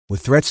With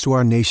threats to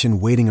our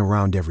nation waiting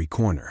around every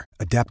corner,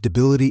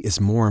 adaptability is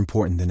more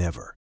important than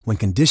ever. When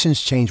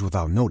conditions change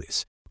without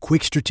notice,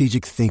 quick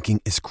strategic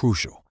thinking is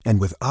crucial.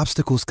 And with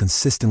obstacles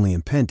consistently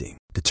impending,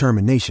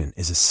 determination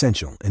is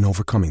essential in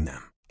overcoming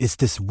them. It's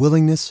this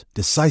willingness,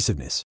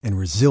 decisiveness, and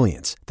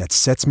resilience that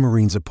sets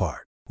Marines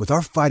apart. With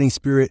our fighting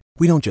spirit,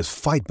 we don't just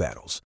fight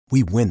battles,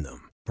 we win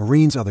them.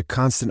 Marines are the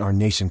constant our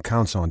nation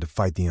counts on to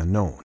fight the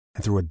unknown.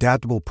 And through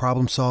adaptable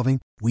problem solving,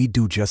 we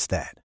do just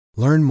that.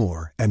 Learn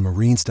more at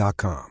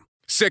marines.com.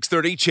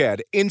 630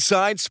 CHED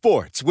Inside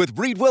Sports with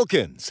Reed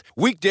Wilkins.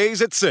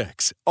 Weekdays at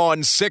 6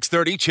 on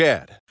 630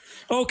 CHED.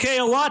 Okay,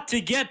 a lot to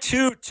get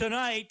to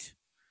tonight.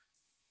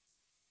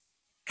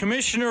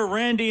 Commissioner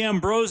Randy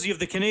Ambrosie of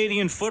the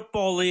Canadian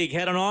Football League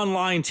had an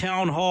online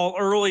town hall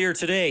earlier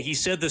today. He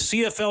said the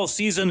CFL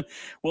season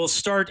will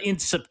start in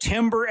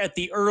September at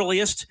the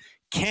earliest.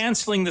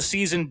 Canceling the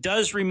season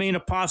does remain a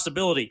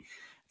possibility.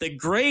 The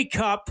Grey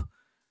Cup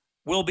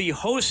will be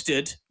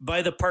hosted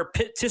by the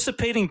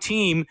participating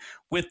team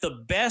with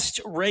the best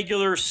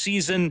regular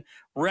season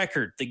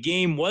record. The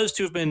game was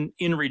to have been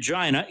in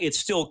Regina. It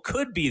still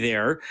could be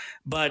there,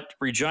 but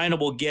Regina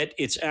will get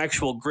its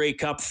actual Grey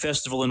Cup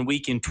festival and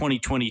week in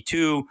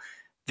 2022.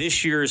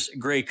 This year's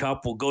Grey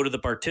Cup will go to the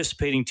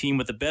participating team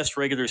with the best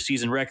regular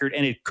season record,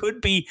 and it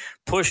could be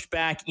pushed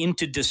back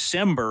into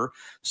December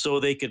so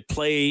they could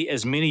play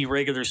as many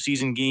regular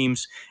season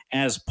games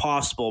as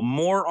possible.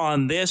 More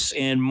on this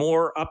and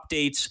more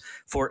updates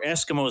for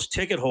Eskimos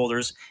ticket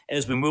holders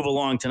as we move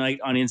along tonight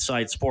on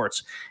Inside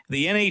Sports.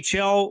 The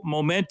NHL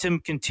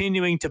momentum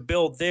continuing to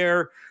build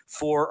there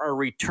for a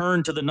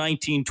return to the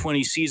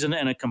 1920 season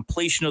and a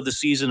completion of the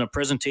season, a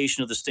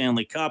presentation of the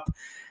Stanley Cup.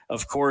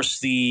 Of course,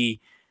 the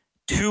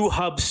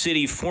two-hub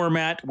city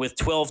format with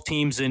 12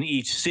 teams in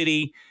each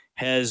city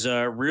has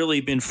really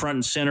been front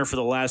and center for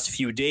the last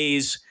few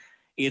days.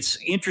 It's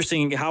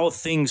interesting how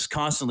things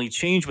constantly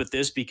change with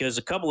this, because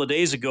a couple of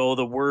days ago,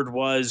 the word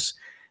was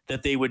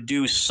that they would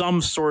do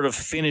some sort of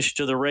finish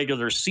to the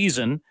regular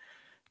season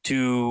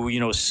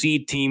to,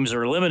 seed teams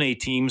or eliminate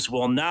teams.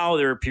 Well, now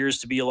there appears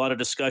to be a lot of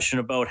discussion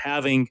about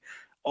having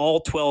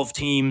all 12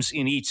 teams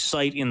in each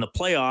site in the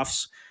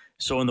playoffs.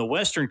 So in the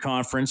Western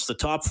Conference, the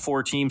top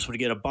four teams would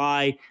get a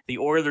bye. The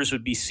Oilers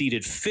would be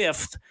seeded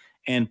fifth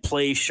and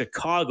play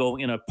Chicago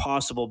in a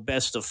possible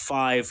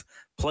best-of-5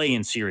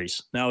 play-in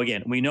series. Now,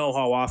 again, we know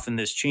how often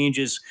this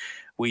changes.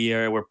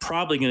 We're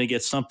probably going to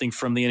get something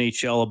from the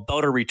NHL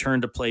about a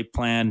return-to-play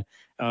plan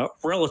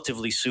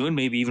relatively soon,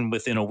 maybe even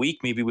within a week,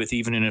 maybe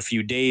even in a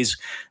few days.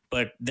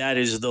 But that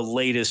is the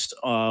latest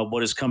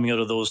what is coming out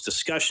of those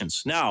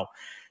discussions. Now,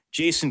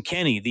 Jason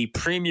Kenney, the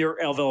Premier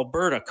of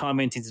Alberta,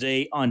 commenting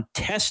today on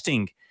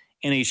testing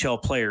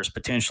NHL players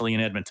potentially in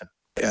Edmonton.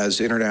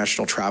 As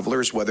international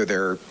travelers, whether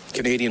they're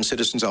Canadian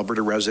citizens,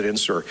 Alberta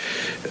residents, or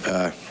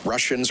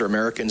Russians or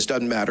Americans,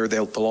 doesn't matter.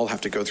 They'll all have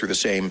to go through the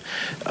same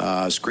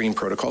screening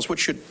protocols,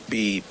 which should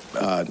be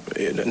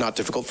not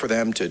difficult for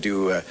them to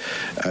do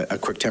a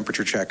quick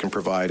temperature check and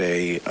provide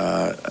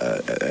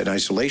an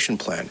isolation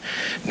plan.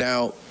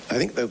 Now, I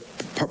think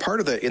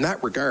in that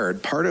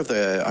regard, part of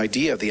the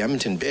idea of the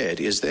Edmonton bid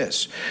is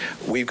this.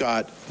 We've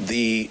got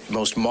the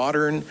most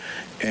modern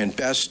and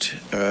best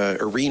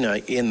arena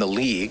in the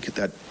league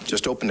that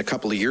just opened a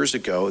couple of years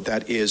ago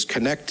that is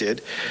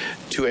connected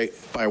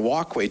by a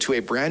walkway to a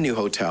brand new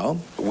hotel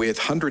with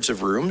hundreds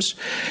of rooms.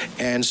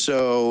 And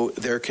so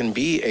there can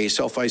be a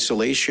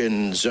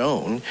self-isolation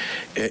zone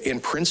in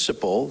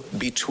principle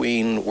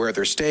between where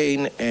they're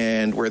staying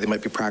and where they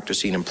might be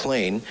practicing and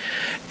playing.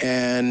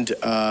 And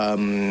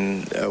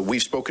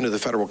we've spoken to the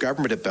federal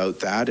government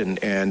about that,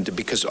 and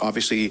because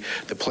obviously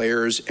the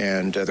players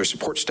and their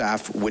support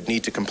staff would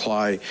need to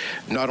comply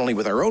not only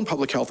with our own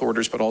public health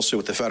orders, but also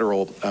with the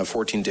federal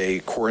 14-day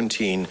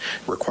quarantine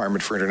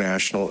requirement for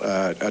international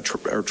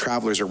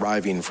travelers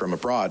arriving from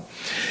abroad.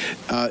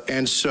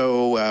 And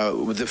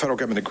so the federal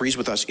government agrees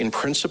with us in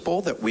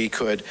principle that we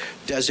could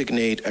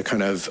designate a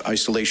kind of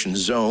isolation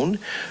zone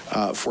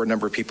for a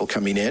number of people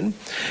coming in,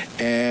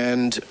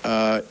 and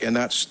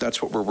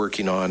that's what we're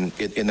working on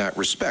in that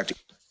respect.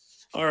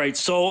 All right,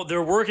 so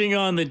they're working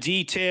on the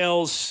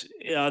details.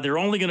 They're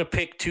only going to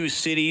pick two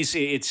cities.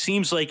 It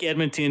seems like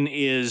Edmonton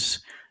is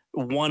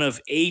one of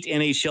 8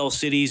 NHL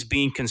cities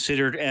being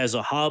considered as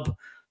a hub.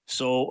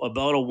 So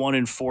about a 1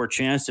 in 4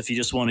 chance if you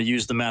just want to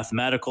use the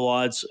mathematical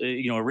odds.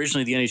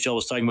 Originally the NHL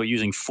was talking about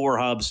using 4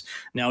 hubs,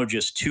 now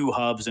just 2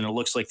 hubs, and it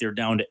looks like they're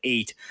down to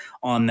 8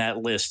 on that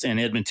list. And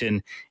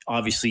Edmonton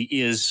obviously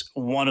is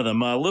one of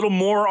them. A little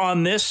more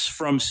on this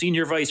from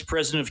Senior Vice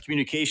President of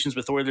Communications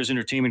with Oilers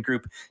Entertainment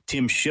Group,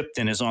 Tim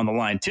Shipton, is on the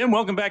line. Tim,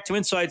 welcome back to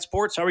Inside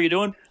Sports. How are you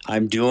doing?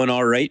 I'm doing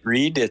all right,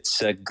 Reed.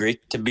 It's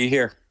great to be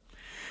here.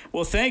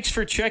 Well, thanks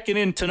for checking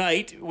in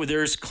tonight.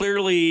 There's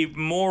clearly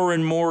more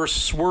and more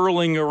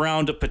swirling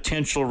around a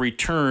potential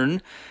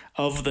return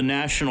of the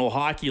National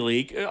Hockey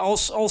League. I'll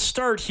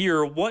start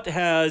here. What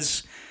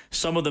has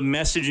some of the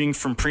messaging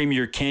from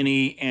Premier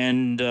Kenney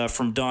and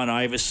from Don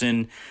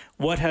Iveson,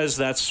 what has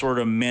that sort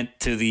of meant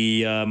to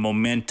the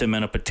momentum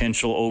and a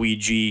potential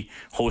OEG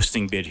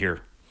hosting bid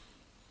here?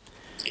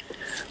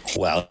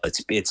 Well,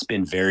 it's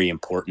been very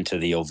important to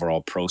the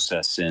overall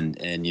process, and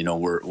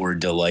we're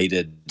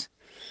delighted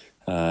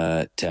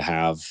to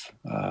have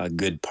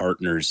good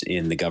partners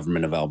in the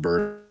government of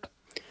Alberta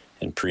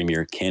and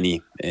Premier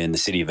Kenny and the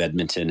city of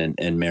Edmonton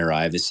and Mayor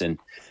Iveson.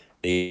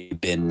 They've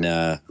been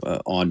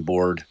on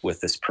board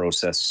with this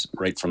process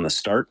right from the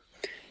start.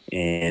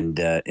 And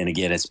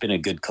again, it's been a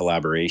good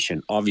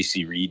collaboration.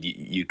 Obviously, Reed,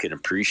 you can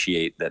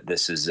appreciate that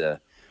this is a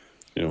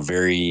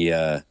very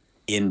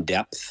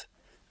in-depth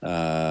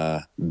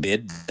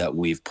bid that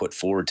we've put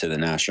forward to the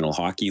National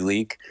Hockey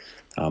League.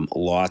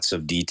 Lots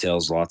of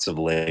details, lots of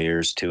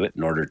layers to it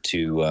in order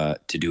to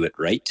do it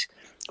right,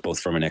 both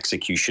from an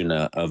execution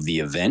of the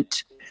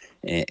event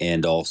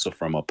and also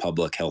from a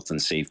public health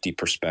and safety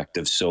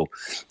perspective. So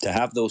to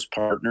have those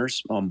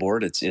partners on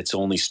board, it's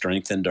only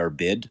strengthened our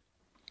bid.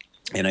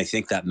 And I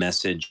think that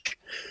message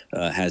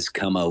has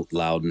come out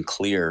loud and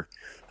clear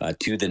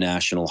to the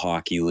National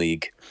Hockey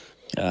League,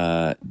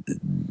 the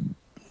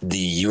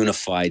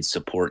unified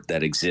support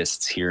that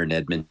exists here in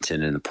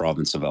Edmonton and the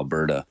province of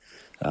Alberta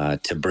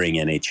to bring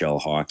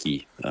NHL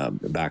hockey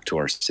back to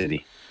our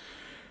city.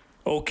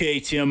 Okay,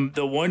 Tim,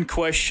 the one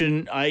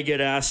question I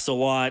get asked a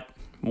lot,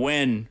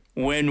 when?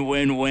 I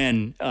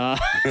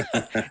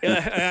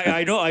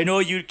know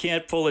you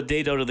can't pull a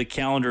date out of the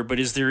calendar, but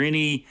is there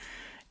any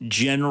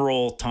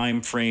general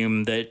time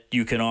frame that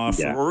you can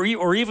offer,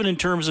 or even in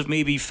terms of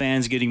maybe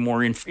fans getting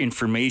more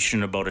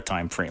information about a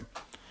time frame?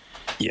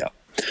 Yeah.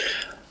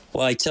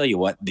 Well, I tell you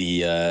what,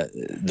 the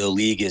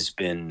league has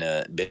been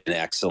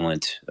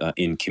excellent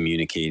in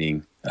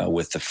communicating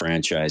with the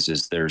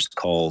franchises. There's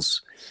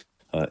calls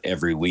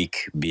every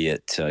week, be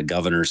it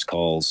governors'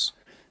 calls,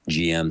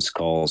 GM's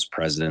calls,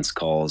 president's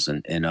calls,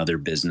 and other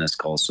business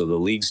calls. So the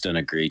league's done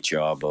a great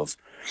job of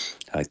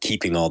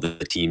keeping all the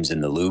teams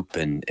in the loop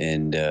and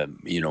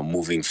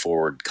moving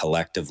forward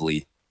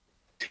collectively.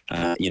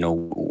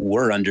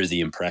 We're under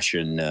the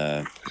impression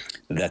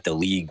that the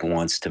league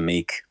wants to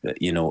make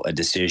a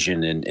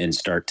decision and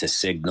start to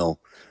signal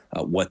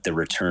what the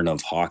return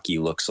of hockey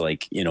looks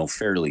like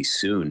fairly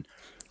soon.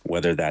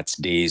 Whether that's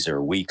days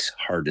or weeks,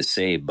 hard to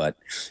say, but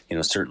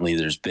certainly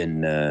there's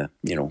been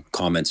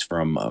comments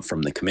from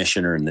the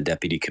commissioner and the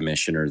deputy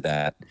commissioner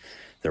that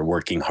they're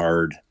working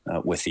hard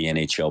with the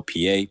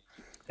NHLPA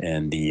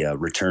and the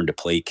return to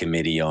play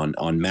committee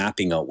on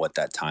mapping out what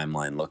that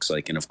timeline looks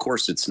like. And of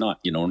course, it's not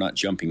not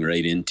jumping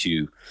right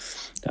into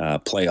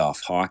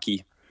playoff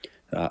hockey.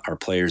 Our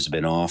players have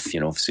been off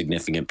a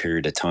significant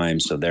period of time,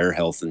 so their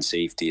health and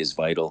safety is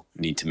vital.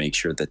 We need to make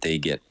sure that they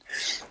get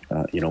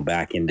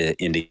back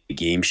into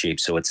game shape.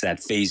 So it's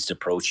that phased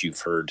approach you've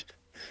heard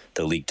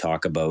the league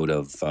talk about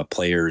of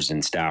players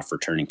and staff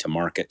returning to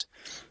market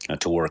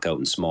to work out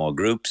in small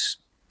groups.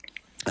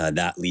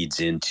 That leads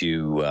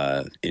into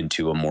a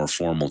more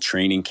formal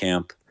training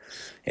camp.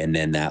 And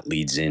then that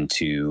leads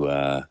into,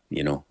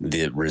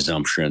 the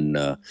resumption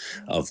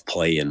of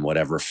play in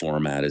whatever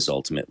format is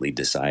ultimately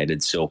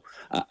decided. So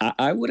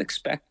I would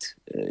expect,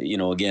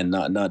 again,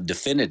 not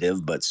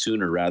definitive, but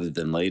sooner rather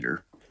than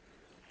later.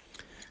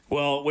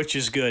 Well, which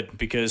is good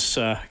because,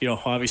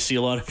 obviously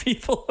a lot of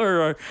people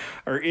are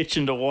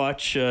itching to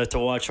watch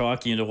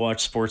hockey and to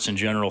watch sports in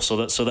general.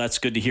 So that's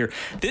good to hear.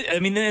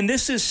 And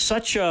this is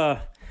such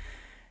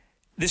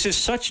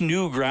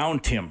new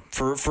ground, Tim,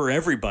 for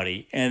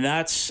everybody. And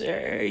that's,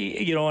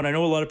 and I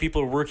know a lot of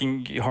people are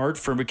working hard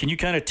for it, but can you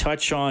kind of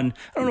touch on,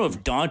 I don't know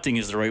if daunting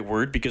is the right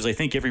word, because I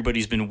think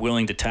everybody's been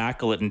willing to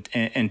tackle it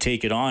and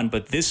take it on,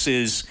 but this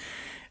is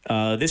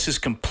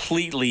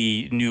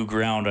completely new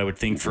ground, I would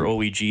think, for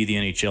OEG, the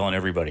NHL, and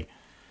everybody.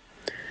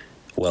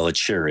 Well, it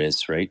sure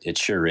is, right? It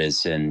sure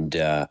is. And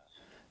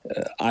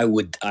I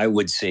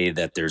would say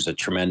that there's a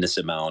tremendous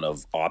amount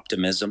of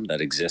optimism that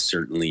exists,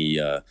 certainly,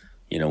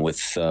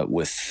 with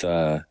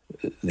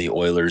the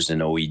Oilers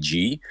and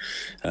OEG.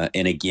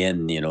 And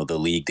again, the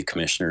league, the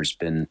commissioner's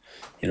been,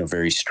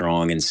 very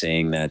strong in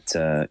saying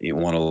that you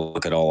want to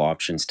look at all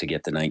options to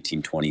get the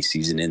 1920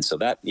 season in. So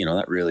that,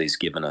 that really has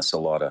given us a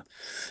lot of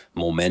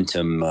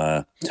momentum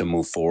to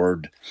move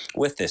forward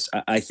with this.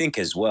 I think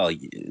as well,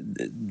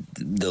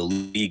 the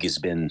league has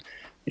been,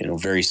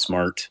 very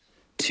smart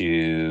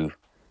to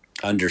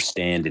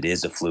understand it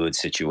is a fluid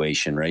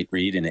situation, right,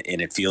 Reed? And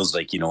it feels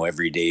like,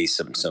 every day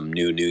some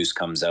new news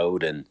comes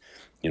out and,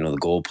 the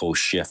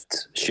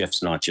goalpost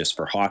shifts not just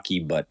for hockey,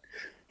 but,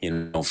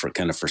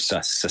 for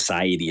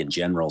society in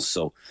general.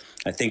 So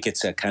I think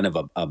it's a kind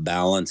of a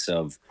balance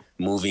of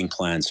moving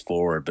plans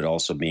forward, but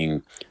also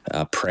being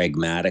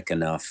pragmatic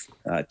enough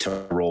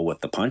to roll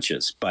with the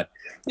punches. But,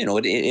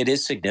 it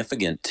is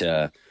significant.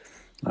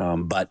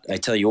 But I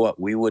tell you what,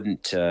 we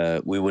wouldn't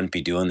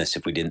be doing this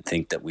if we didn't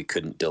think that we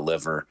couldn't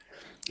deliver,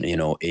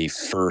 a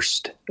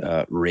first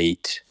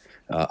rate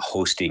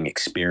hosting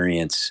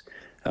experience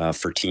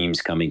for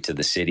teams coming to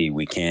the city.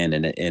 We can,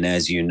 and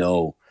as you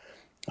know,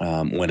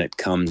 when it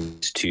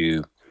comes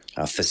to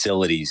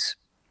facilities,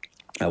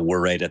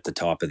 we're right at the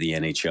top of the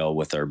NHL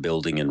with our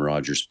building in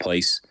Rogers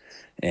Place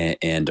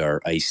and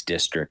our ice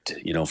district.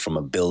 From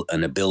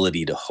an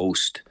ability to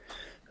host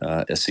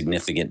a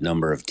significant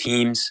number of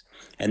teams.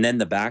 And then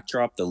the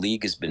backdrop, the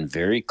league has been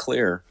very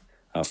clear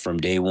from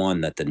day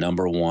one that the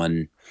number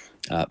one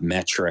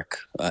metric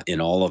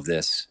in all of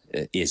this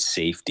is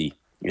safety,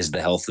 is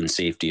the health and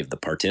safety of the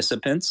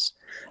participants,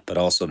 but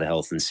also the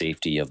health and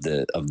safety of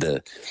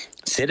the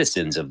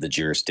citizens of the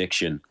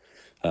jurisdiction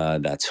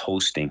that's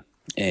hosting.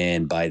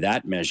 And by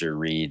that measure,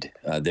 Reed,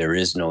 there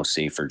is no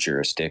safer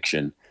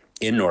jurisdiction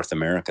in North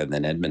America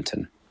than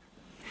Edmonton.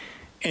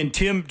 And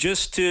Tim,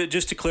 just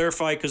to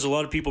clarify, because a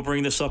lot of people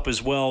bring this up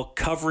as well,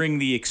 covering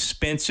the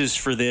expenses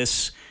for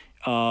this,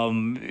 there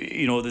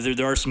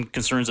are some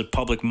concerns that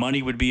public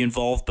money would be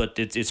involved, but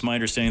it's my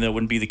understanding that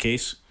wouldn't be the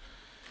case.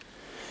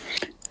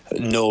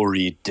 No,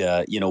 Reed.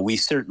 We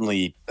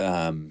certainly,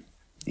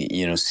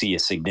 see a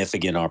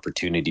significant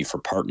opportunity for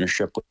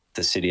partnership with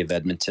the City of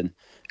Edmonton,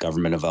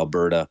 Government of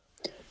Alberta.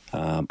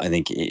 I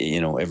think,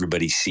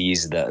 everybody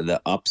sees the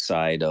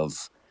upside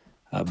of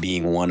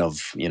being one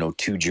of,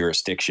 two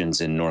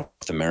jurisdictions in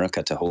North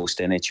America to host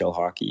NHL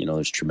hockey.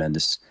 There's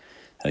tremendous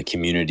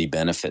community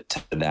benefit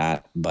to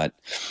that. But,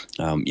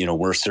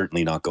 we're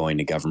certainly not going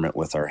to government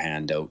with our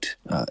hand out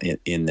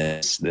in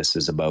this. This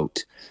is about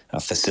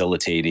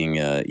facilitating,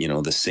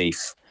 the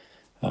safe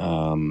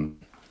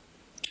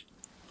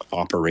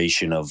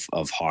operation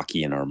of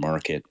hockey in our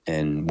market.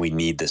 And we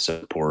need the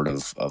support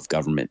of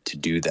government to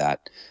do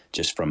that,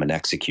 just from an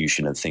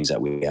execution of things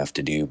that we have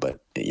to do. But,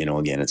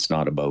 again, it's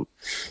not about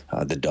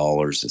the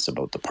dollars, it's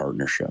about the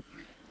partnership.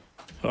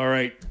 All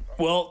right.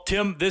 Well,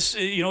 Tim, this,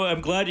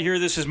 I'm glad to hear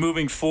this is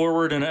moving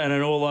forward. And I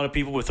know a lot of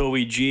people with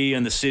OEG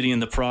and the city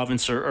and the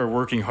province are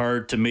working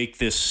hard to make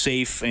this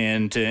safe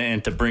and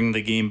to bring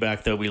the game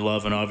back that we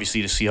love, and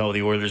obviously to see how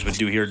the Oilers would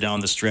do here down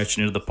the stretch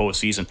and into the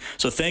postseason.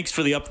 So thanks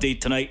for the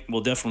update tonight.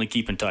 We'll definitely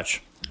keep in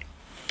touch.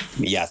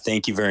 Yeah,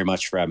 thank you very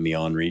much for having me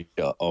on, Reed.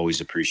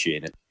 Always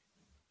appreciate it.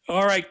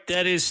 All right,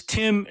 that is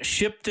Tim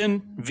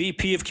Shipton,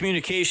 VP of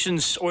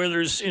Communications,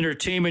 Oilers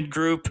Entertainment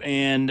Group,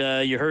 and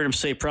you heard him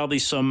say probably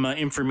some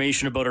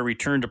information about a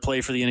return to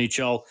play for the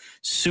NHL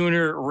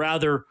sooner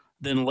rather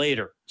than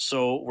later.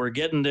 So we're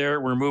getting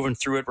there. We're moving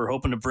through it. We're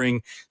hoping to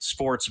bring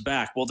sports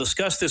back. We'll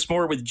discuss this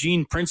more with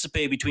Gene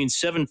Principe between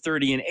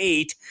 7:30 and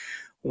 8.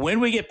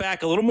 When we get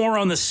back, a little more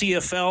on the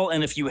CFL,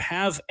 and if you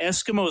have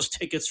Eskimos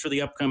tickets for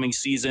the upcoming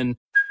season.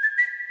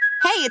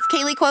 Hey, it's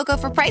Kaylee Cuoco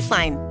for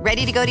Priceline.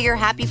 Ready to go to your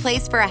happy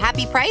place for a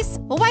happy price?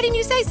 Well, why didn't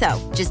you say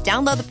so? Just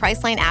download the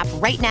Priceline app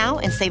right now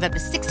and save up to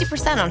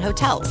 60% on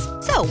hotels.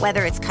 So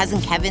whether it's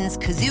Cousin Kevin's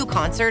Kazoo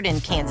Concert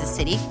in Kansas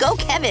City, go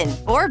Kevin,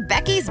 or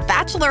Becky's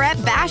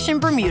Bachelorette Bash in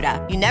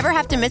Bermuda, you never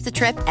have to miss a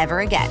trip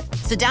ever again.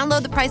 So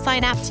download the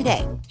Priceline app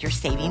today. Your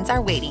savings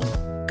are waiting.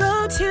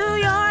 Go to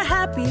your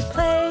happy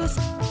place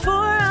for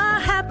a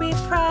happy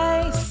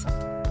price.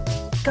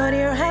 Go to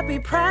your happy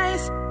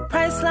price,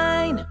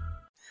 Priceline.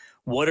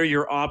 What are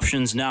your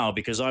options now?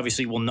 Because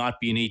obviously it will not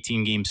be an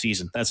 18-game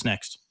season. That's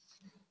next.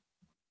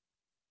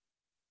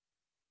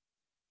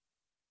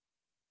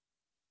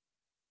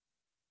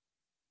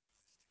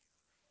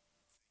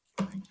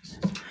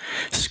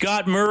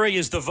 Scott Murray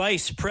is the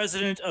Vice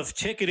President of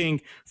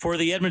Ticketing for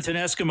the Edmonton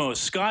Eskimos.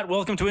 Scott,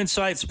 welcome to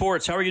Inside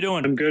Sports. How are you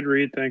doing? I'm good,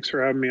 Reed. Thanks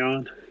for having me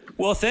on.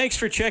 Well, thanks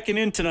for checking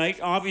in tonight.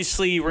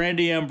 Obviously,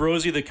 Randy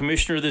Ambrosie, the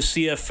commissioner of the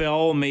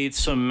CFL, made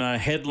some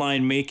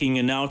headline-making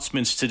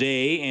announcements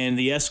today, and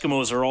the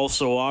Eskimos are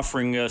also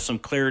offering some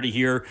clarity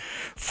here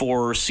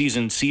for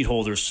season seat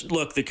holders.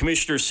 Look, the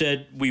commissioner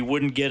said we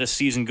wouldn't get a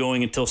season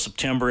going until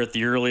September at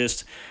the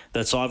earliest.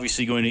 That's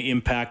obviously going to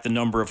impact the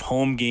number of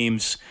home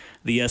games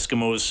the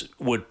Eskimos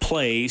would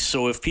play.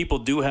 So if people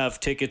do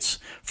have tickets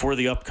for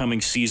the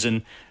upcoming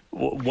season,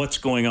 what's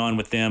going on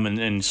with them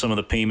and some of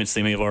the payments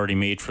they may have already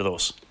made for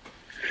those?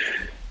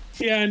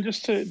 Yeah, and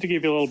just to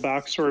give you a little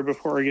backstory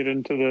before I get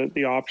into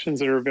the options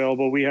that are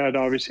available, we had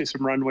obviously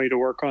some runway to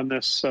work on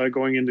this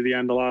going into the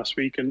end of last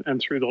week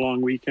and through the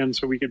long weekend,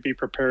 so we could be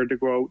prepared to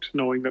go out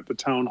knowing that the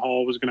town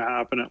hall was going to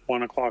happen at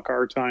 1 o'clock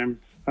our time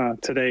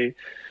today.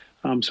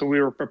 So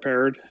we were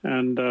prepared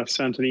and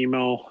sent an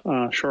email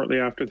shortly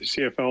after the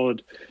CFL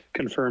had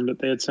confirmed that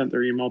they had sent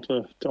their email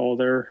to all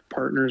their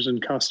partners and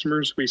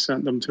customers. We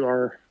sent those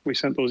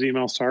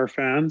emails to our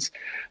fans,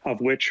 of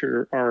which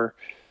are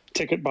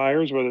ticket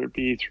buyers, whether it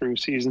be through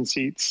season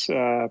seats,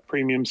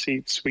 premium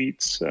seats,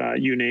 suites,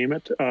 you name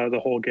it, the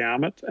whole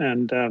gamut.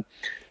 And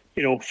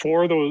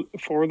for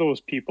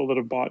those people that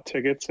have bought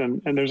tickets, and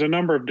there's a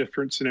number of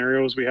different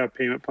scenarios. We have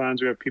payment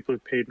plans. We have people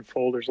who've paid in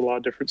full. There's a lot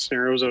of different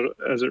scenarios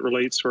as it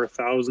relates to our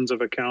thousands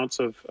of accounts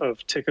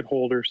of ticket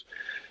holders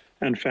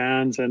and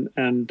fans.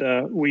 And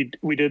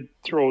we did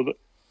throw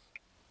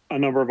a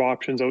number of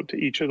options out to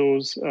each of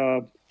those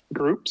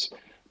groups,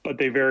 but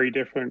they vary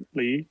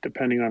differently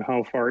depending on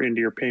how far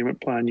into your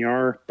payment plan you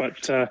are.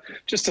 But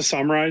just to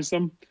summarize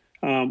them,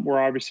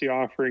 we're obviously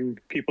offering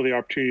people the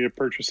opportunity to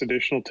purchase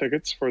additional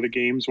tickets for the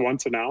games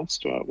once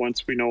announced,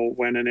 once we know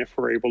when and if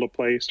we're able to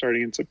play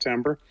starting in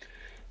September.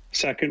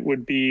 Second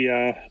would be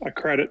a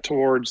credit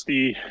towards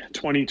the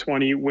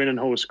 2020 Win and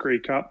Host Grey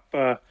Cup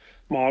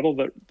model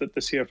that the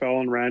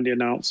CFL and Randy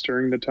announced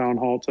during the town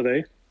hall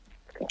today.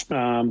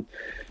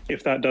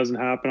 If that doesn't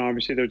happen,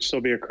 obviously there'd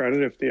still be a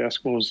credit. If the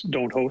Eskimos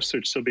don't host,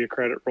 there'd still be a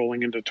credit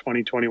rolling into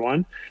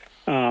 2021.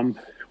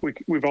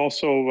 We've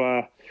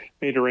also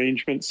made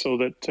arrangements so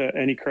that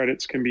any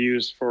credits can be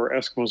used for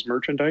Eskimos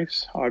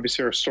merchandise.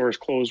 Obviously, our store is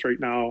closed right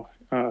now.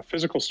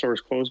 Physical store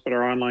is closed, but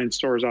our online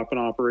store is up and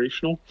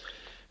operational.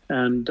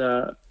 And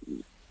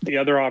the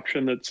other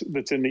option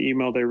that's in the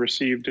email they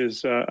received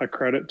is a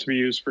credit to be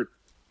used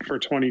for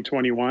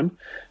 2021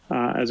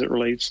 as it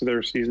relates to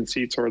their season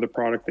seats or the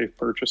product they've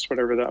purchased,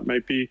 whatever that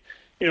might be.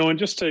 And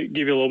just to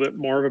give you a little bit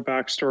more of a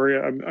backstory,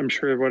 I'm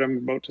sure what I'm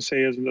about to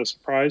say isn't a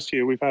surprise to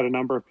you. We've had a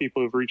number of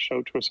people who've reached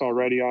out to us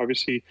already.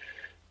 Obviously,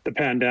 the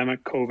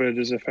pandemic, COVID,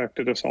 has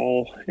affected us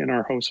all in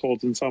our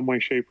households in some way,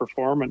 shape, or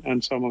form,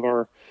 and some of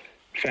our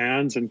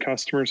fans and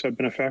customers have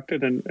been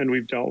affected, and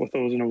we've dealt with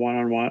those in a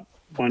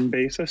one-on-one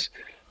basis,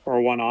 or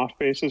a one-off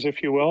basis,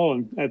 if you will.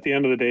 And at the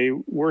end of the day,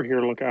 we're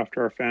here to look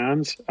after our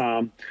fans.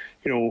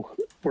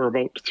 We're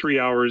about 3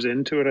 hours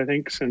into it, I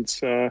think,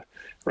 since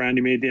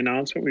Randy made the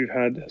announcement. We've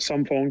had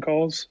some phone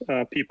calls.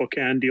 People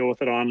can deal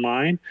with it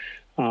online.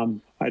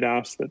 I'd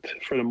ask that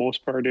for the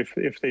most part,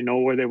 if they know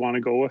where they want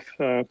to go with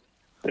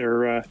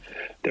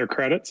their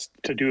credits,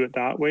 to do it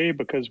that way,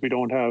 because we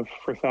don't have,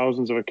 for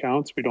thousands of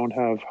accounts, we don't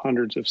have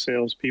hundreds of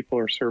salespeople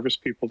or service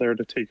people there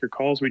to take your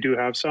calls. We do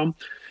have some,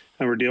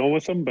 and we're dealing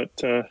with them, but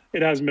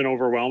it hasn't been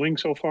overwhelming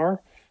so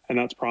far, and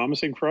that's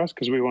promising for us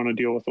because we want to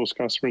deal with those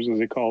customers as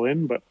they call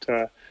in.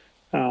 But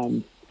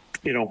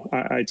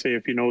I'd say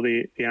if you know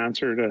the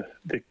answer to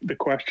the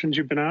questions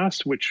you've been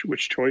asked,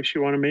 which choice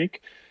you want to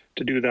make,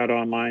 to do that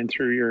online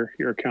through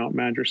your account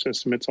manager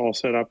system. It's all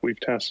set up. We've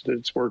tested it.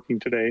 It's working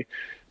today.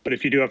 But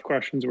if you do have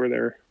questions, we're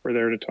there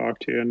to talk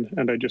to you.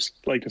 And I just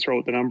like to throw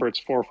out the number. It's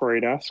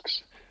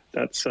 448-ESKS.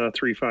 That's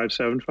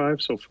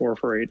 3575. So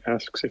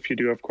 448-ESKS if you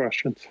do have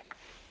questions.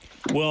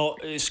 Well,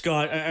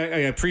 Scott,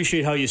 I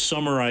appreciate how you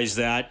summarize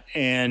that,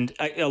 and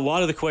a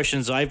lot of the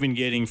questions I've been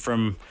getting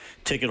from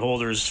ticket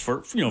holders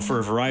for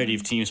a variety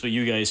of teams, but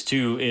you guys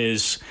too,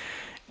 is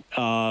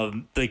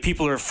like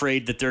people are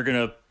afraid that they're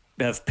going to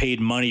have paid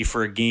money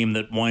for a game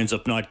that winds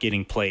up not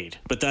getting played.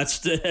 But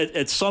that's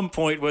at some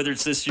point, whether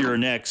it's this year or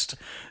next,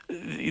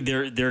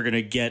 they're going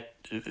to get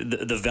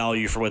the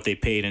value for what they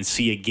paid and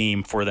see a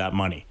game for that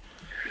money.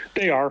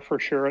 They are, for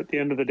sure. At the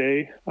end of the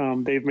day,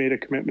 they've made a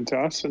commitment to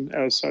us, and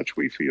as such,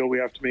 we feel we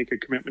have to make a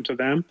commitment to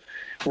them.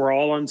 We're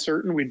all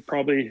uncertain. We'd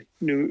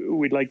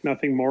like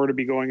nothing more to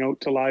be going out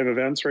to live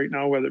events right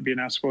now, whether it be an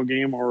Eskimo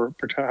game or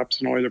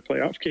perhaps an Oilers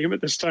playoff game at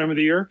this time of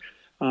the year.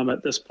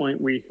 At this point,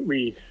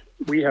 we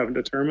haven't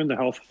determined, the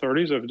health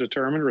authorities have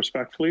determined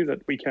respectfully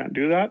that we can't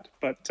do that.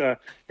 But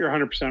you're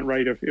 100%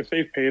 right. If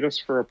they've paid us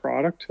for a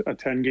product, a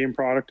 10-game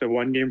product, a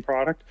 1-game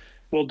product,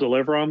 we'll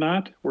deliver on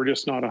that. We're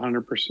just not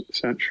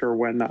 100% sure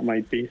when that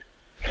might be.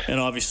 And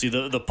obviously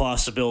the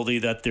possibility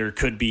that there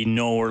could be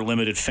no or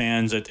limited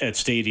fans at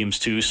stadiums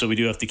too, so we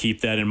do have to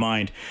keep that in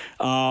mind.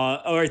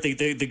 All right,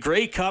 the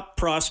Grey Cup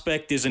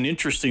prospect is an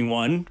interesting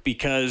one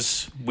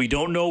because we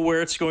don't know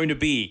where it's going to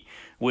be,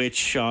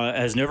 which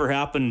has never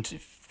happened.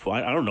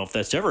 I don't know if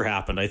that's ever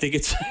happened. I think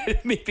it's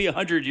maybe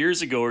 100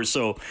 years ago or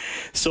so.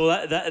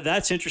 So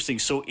that's interesting.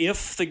 So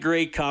if the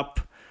Grey Cup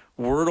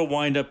were to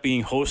wind up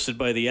being hosted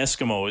by the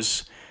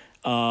Eskimos,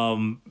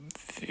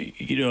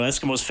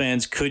 Eskimos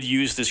fans could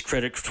use this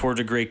credit toward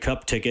a Grey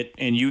Cup ticket,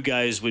 and you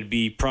guys would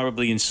be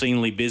probably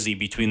insanely busy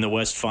between the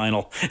West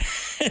Final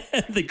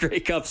and the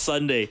Grey Cup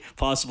Sunday,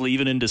 possibly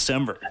even in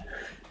December.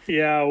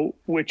 Yeah,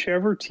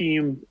 whichever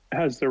team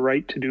has the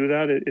right to do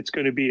that, it's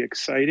going to be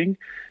exciting,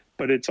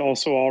 but it's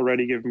also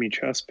already given me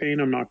chest pain.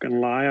 I'm not going to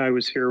lie. I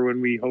was here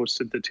when we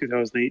hosted the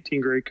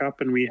 2018 Grey Cup,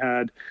 and we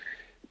had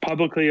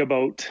publicly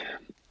about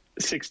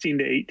 16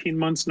 to 18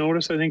 months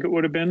notice, I think it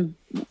would have been.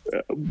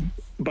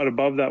 But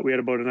above that, we had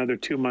about another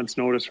 2 months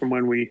notice from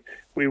when we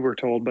were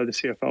told by the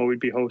CFL we'd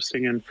be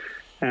hosting.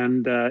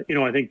 And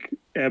I think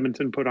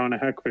Edmonton put on a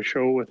heck of a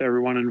show with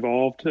everyone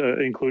involved,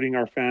 including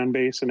our fan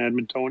base and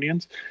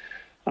Edmontonians.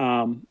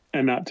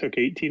 And that took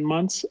 18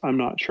 months. I'm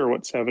not sure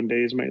what 7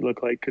 days might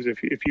look like, because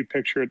if you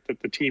picture it,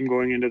 that the team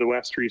going into the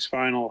West East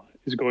Final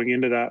is going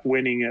into that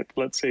winning at,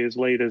 let's say, as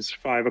late as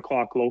 5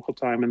 o'clock local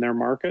time in their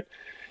market,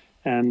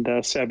 and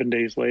 7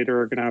 days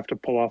later are going to have to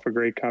pull off a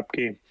Grey Cup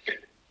game.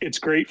 It's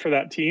great for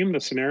that team, the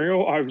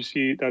scenario.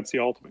 Obviously, that's the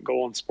ultimate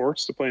goal in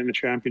sports, to play in the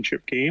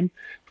championship game.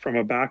 From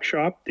a back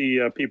shop,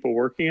 the people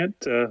working it,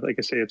 like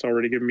I say, it's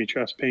already given me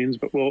chest pains,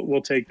 but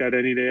we'll take that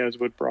any day, as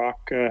would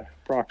Brock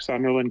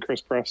Sunderland,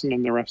 Chris Presson,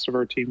 and the rest of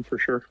our team for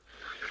sure.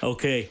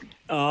 Okay.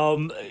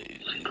 Am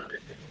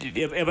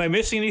I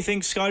missing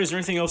anything, Scott? Is there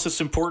anything else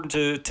that's important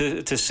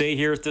to say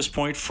here at this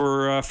point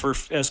for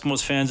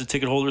Eskimos fans and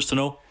ticket holders to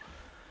know?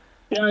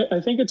 Yeah, I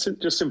think it's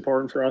just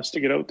important for us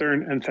to get out there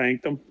and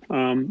thank them.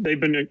 They've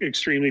been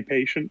extremely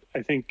patient.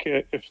 I think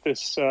if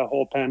this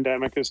whole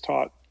pandemic has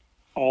taught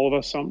all of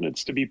us something,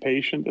 it's to be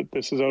patient, that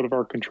this is out of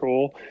our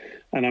control.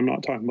 And I'm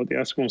not talking about the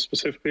Eskimos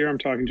specifically here, I'm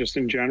talking just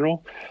in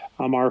general.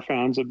 Our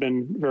fans have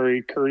been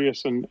very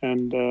courteous and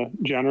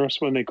generous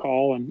when they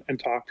call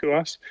and talk to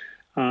us.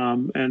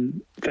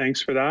 And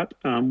thanks for that.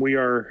 We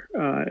are,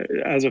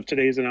 as of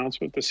today's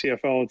announcement, the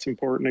CFL, it's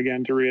important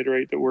again to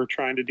reiterate that we're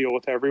trying to deal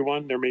with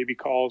everyone. There may be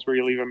calls where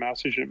you leave a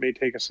message and it may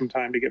take us some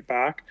time to get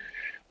back.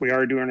 We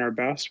are doing our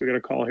best. We got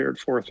a call here at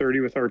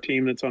 4:30 with our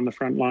team that's on the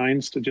front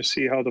lines to just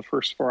see how the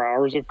first 4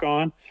 hours have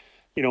gone.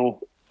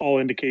 All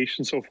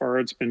indications so far,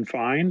 it's been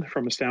fine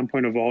from a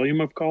standpoint of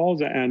volume of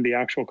calls and the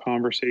actual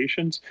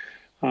conversations.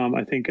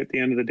 I think at the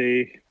end of the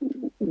day,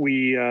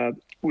 we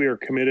are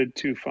committed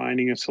to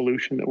finding a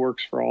solution that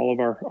works for all of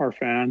our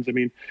fans. I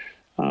mean,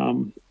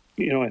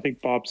 I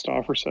think Bob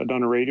Stauffer said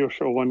on a radio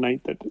show one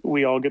night that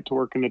we all get to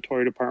work in the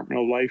toy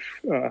department of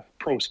life,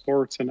 pro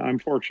sports, and I'm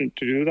fortunate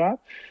to do that.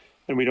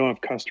 And we don't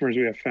have customers,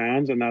 we have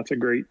fans, and that's a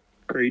great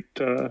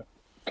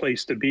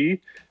place to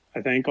be. I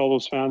thank all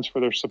those fans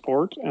for their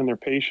support and their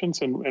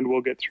patience, and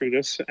we'll get through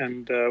this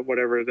and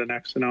whatever the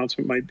next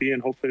announcement might be.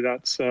 And hopefully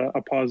that's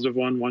a positive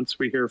one once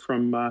we hear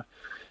from,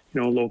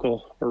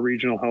 local or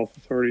regional health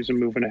authorities and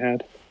moving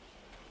ahead.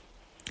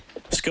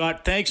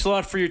 Scott, thanks a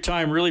lot for your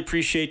time. Really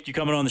appreciate you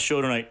coming on the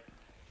show tonight.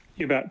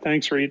 You bet.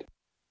 Thanks, Reed.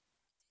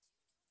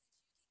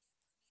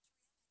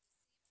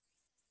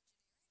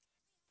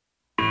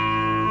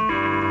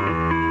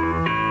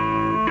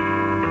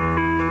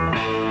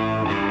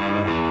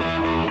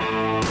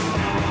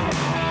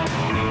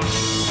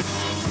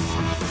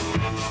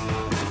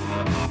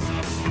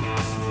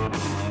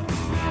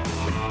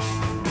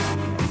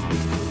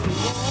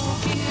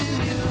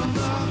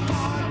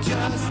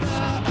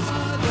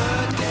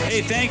 Hey,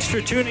 thanks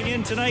for tuning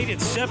in tonight.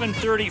 It's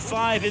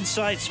 7:35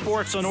 Inside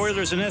Sports on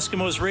Oilers and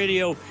Eskimos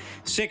Radio,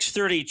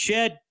 6:30.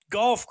 Ched,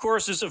 golf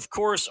courses, of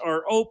course,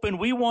 are open.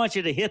 We want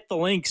you to hit the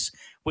links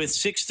with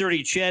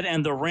 630 Ched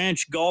and the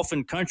Ranch Golf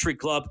and Country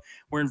Club.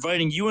 We're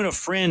inviting you and a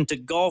friend to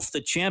golf the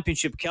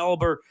championship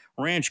caliber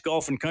Ranch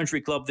Golf and Country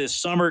Club this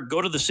summer.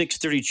 Go to the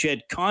 630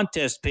 Ched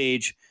contest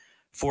page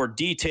for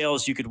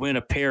details. You could win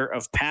a pair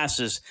of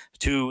passes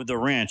to the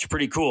ranch.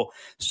 Pretty cool.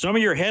 Some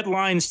of your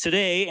headlines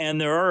today, and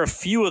there are a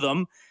few of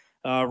them.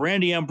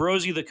 Randy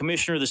Ambrosie, the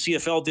commissioner of the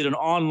CFL, did an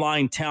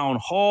online town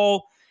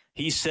hall.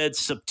 He said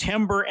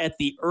September at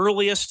the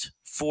earliest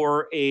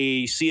for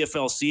a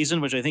CFL season,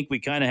 which I think we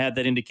kind of had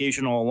that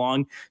indication all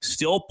along.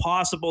 Still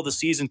possible the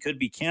season could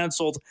be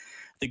canceled.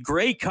 The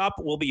Grey Cup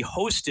will be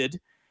hosted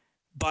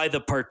by the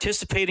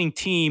participating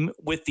team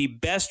with the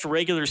best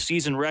regular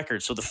season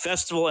record. So the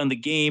festival and the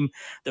game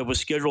that was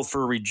scheduled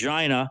for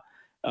Regina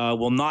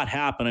will not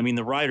happen. I mean,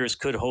 the Riders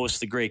could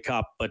host the Grey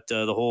Cup, but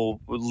the whole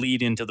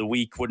lead into the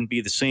week wouldn't be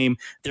the same.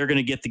 They're going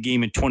to get the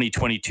game in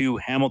 2022.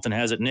 Hamilton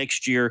has it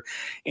next year.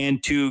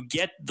 And to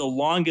get the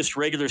longest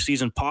regular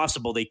season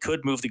possible, they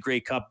could move the Grey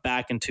Cup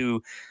back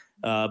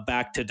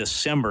to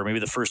December, maybe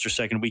the first or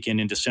second weekend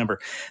in December.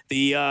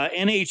 The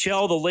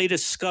NHL, the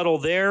latest scuttle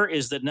there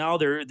is that now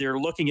they're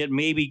looking at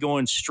maybe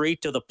going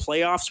straight to the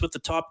playoffs with the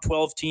top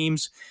 12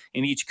 teams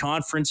in each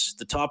conference.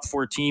 The top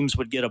 4 teams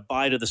would get a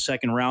bye to the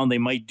second round. They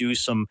might do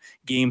some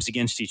games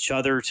against each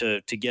other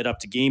to get up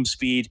to game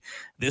speed.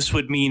 This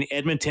would mean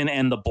Edmonton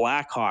and the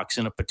Blackhawks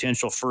in a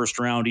potential first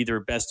round, either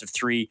a best of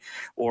 3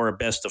 or a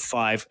best of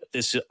 5.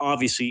 This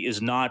obviously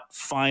is not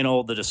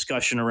final. The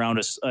discussion around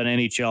an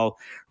NHL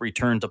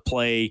return to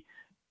play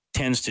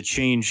tends to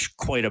change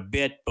quite a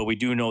bit, but we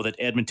do know that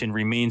Edmonton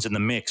remains in the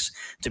mix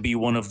to be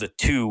one of the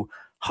 2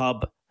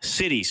 hub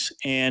cities.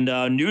 And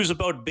news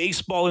about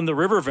baseball in the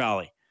River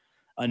Valley.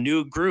 A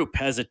new group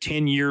has a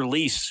 10-year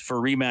lease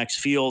for Remax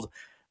Field.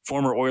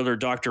 Former Oiler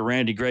Dr.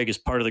 Randy Gregg is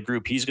part of the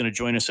group. He's going to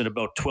join us in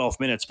about 12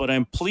 minutes. But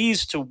I'm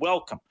pleased to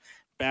welcome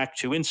back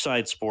to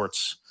Inside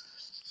Sports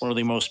one of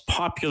the most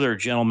popular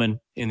gentlemen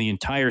in the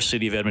entire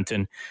city of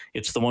Edmonton.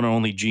 It's the one and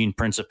only Gene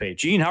Principe.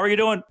 Gene, how are you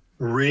doing?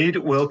 Reed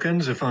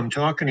Wilkins, if I'm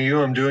talking to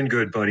you, I'm doing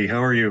good, buddy.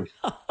 How are you?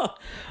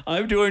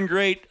 I'm doing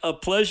great. A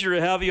pleasure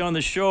to have you on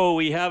the show.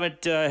 We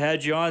haven't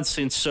had you on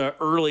since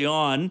early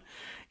on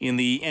in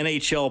the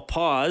NHL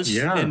pause.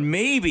 Yeah. And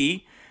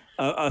maybe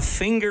a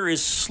finger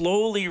is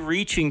slowly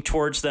reaching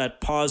towards that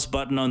pause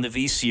button on the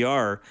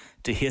VCR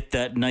to hit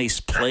that nice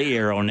play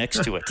arrow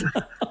next to it.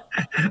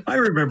 I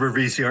remember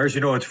VCRs.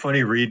 You know, it's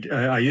funny, Reed.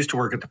 I used to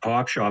work at the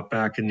Pop Shop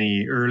back in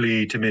the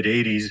early to mid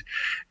 80s,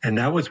 and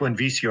that was when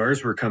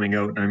VCRs were coming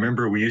out. And I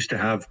remember we used to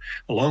have,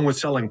 along with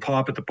selling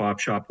pop at the Pop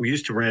Shop, we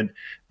used to rent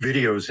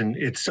videos. And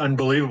it's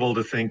unbelievable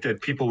to think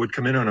that people would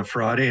come in on a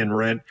Friday and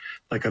rent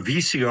like a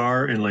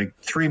VCR and like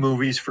 3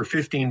 movies for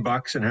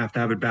 $15 and have to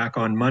have it back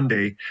on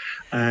Monday.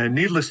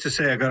 Needless to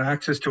say, I got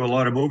access to a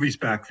lot of movies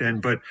back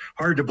then, but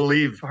hard to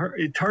believe.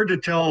 It's hard to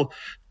tell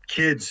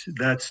kids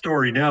that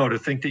story now, to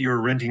think that you were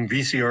renting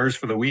VCRs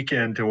for the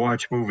weekend to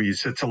watch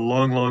movies. It's a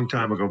long, long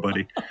time ago,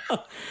 buddy.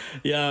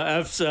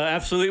 Yeah,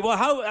 absolutely.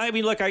 Well,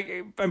 look,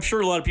 I'm sure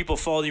a lot of people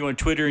follow you on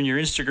Twitter and your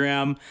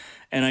Instagram,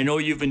 and I know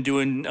you've been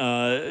doing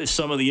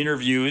some of the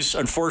interviews,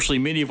 unfortunately,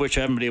 many of which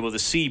I haven't been able to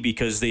see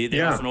because they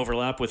often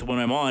overlap with when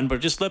I'm on, but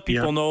just let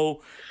people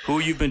know who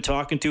you've been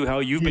talking to, how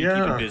you've been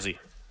keeping busy.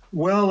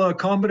 Well, a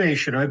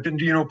combination. I've been,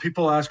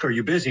 people ask, are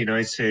you busy? And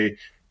I say,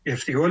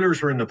 if the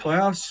Oilers were in the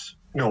playoffs,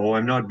 no,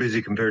 I'm not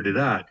busy compared to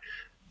that.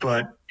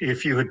 But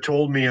if you had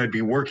told me I'd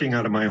be working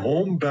out of my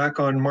home back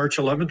on March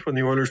 11th when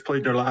the Oilers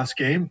played their last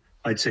game,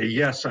 I'd say,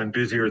 yes, I'm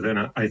busier than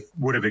I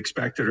would have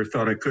expected or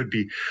thought I could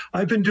be.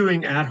 I've been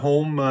doing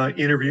at-home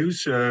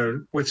interviews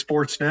with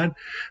Sportsnet,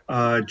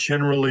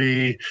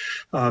 generally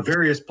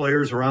various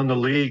players around the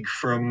league,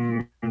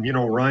 from,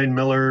 Ryan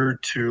Miller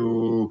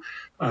to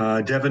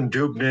Devin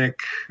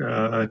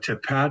Dubnyk to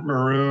Pat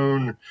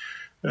Maroon,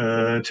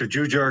 to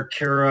Jujhar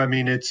Khaira. I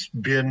mean, it's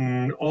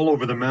been all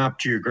over the map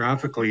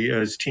geographically,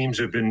 as teams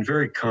have been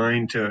very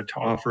kind to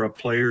offer up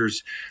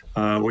players,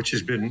 which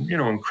has been,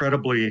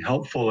 incredibly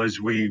helpful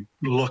as we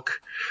look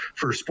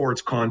for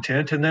sports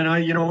content. And then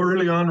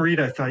early on,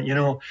 Reed, I thought,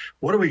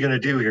 what are we going to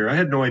do here? I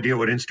had no idea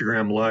what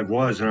Instagram Live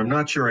was, and I'm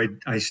not sure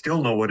I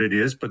still know what it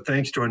is, but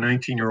thanks to a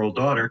 19-year-old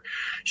daughter,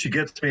 she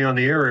gets me on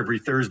the air every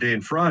Thursday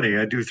and Friday.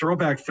 I do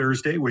Throwback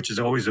Thursday, which is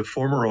always a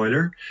former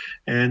Oiler,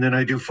 and then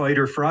I do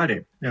Fighter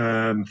Friday.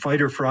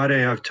 Fighter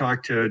Friday, I've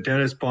talked to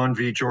Dennis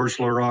Bonvie, George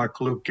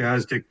Larocque, Luke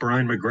Gazdick,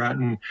 Brian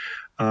McGrattan,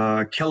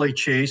 Kelly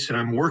Chase, and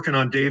I'm working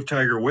on Dave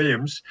Tiger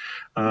Williams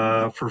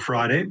for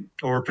Friday,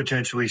 or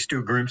potentially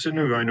Stu Grimson,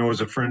 who I know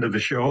is a friend of the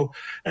show.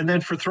 And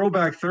then for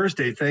Throwback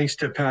Thursday, thanks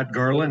to Pat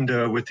Garland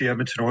with the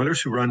Edmonton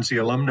Oilers, who runs the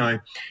alumni,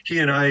 he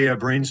and I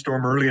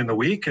brainstorm early in the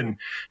week and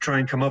try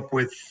and come up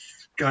with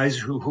guys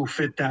who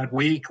fit that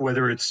week,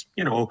 whether it's,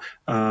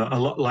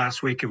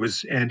 last week it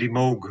was Andy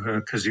Moog,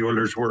 because the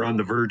Oilers were on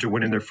the verge of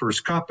winning their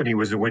first cup and he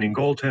was a winning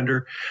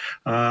goaltender.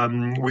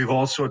 We've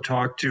also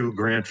talked to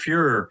Grant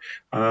Fuhrer.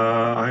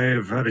 I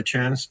have had a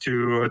chance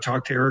to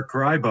talk to Eric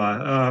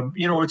Greiba.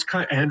 It's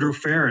kind of Andrew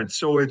Ferentz.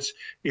 So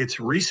it's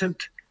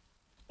recent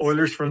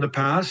Oilers from the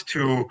past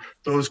to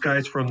those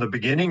guys from the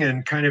beginning,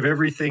 and kind of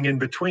everything in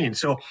between.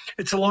 So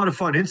it's a lot of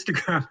fun.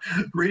 Instagram,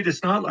 Reed,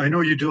 it's not, I know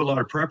you do a lot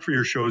of prep for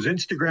your shows.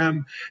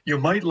 Instagram, you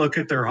might look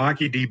at their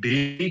hockey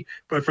DB,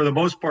 but for the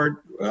most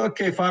part,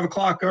 okay, 5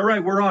 o'clock. All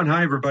right, we're on.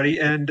 Hi, everybody.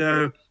 And,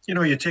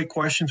 you take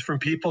questions from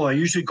people. I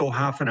usually go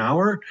half an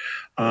hour,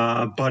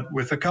 but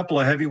with a couple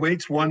of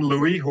heavyweights, one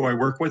Louis, who I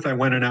work with, I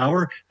went an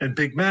hour, and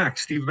Big Mac,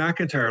 Steve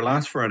McIntyre,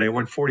 last Friday, I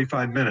went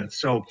 45 minutes.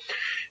 So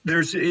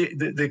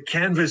the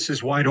canvas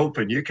is wide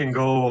open. You can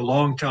go a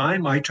long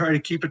time. I try to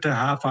keep it to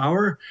half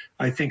hour.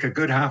 I think a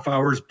good half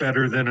hour is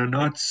better than a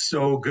not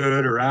so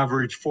good or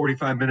average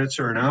 45 minutes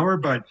or an hour.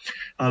 But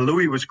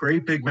Louis was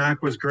great. Big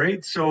Mac was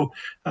great. So,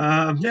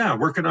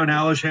 working on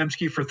Alish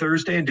Hemsky for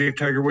Thursday and Dave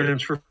Tiger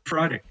Williams for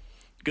Friday.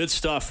 Good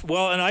stuff.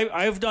 Well, and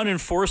I've done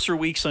Enforcer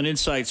Weeks on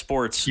Inside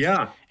Sports.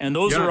 Yeah. And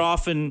those are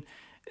often,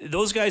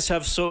 those guys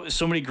have so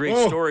many great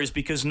stories,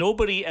 because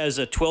nobody as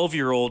a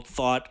 12-year-old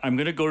thought, I'm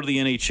going to go to the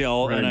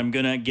NHL and I'm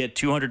going to get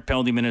 200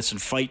 penalty minutes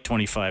and fight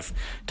 25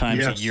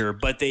 times a year.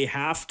 But they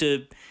have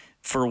to,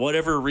 for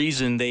whatever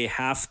reason, they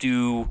have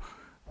to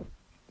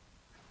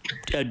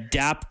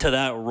adapt to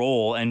that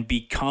role and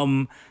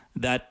become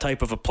that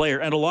type of a player.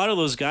 And a lot of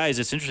those guys,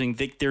 it's interesting,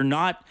 they're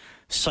not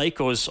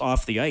psychos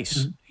off the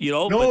ice,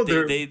 but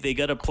they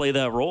got to play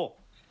that role.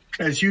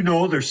 As you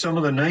know, they're some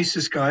of the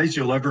nicest guys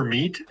you'll ever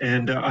meet,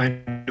 and I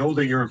know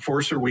that your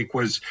Enforcer Week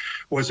was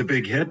a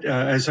big hit.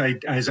 As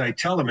I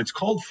tell them, it's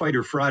called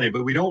Fighter Friday,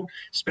 but we don't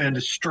spend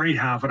a straight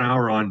half an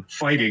hour on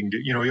fighting.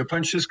 You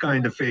punch this guy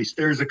in the face.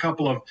 There's a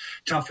couple of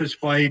toughest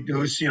fight,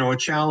 who's a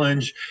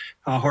challenge.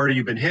 How hard have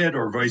you been hit,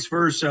 or vice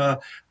versa?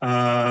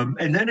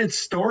 And then it's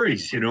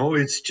stories.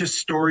 It's just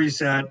stories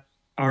that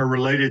are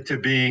related to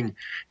being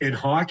in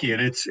hockey,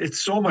 and it's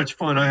so much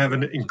fun. I have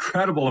an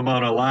incredible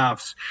amount of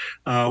laughs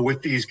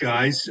with these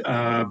guys,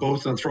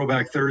 both on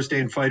Throwback Thursday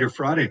and Fighter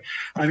Friday.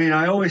 I mean,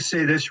 I always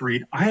say this,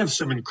 Reed, I have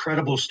some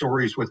incredible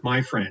stories with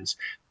my friends,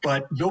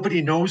 but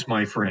nobody knows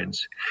my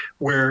friends,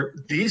 where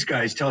these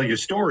guys tell you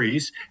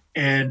stories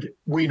and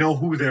we know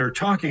who they're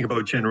talking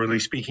about, generally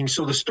speaking.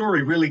 So the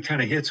story really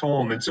kind of hits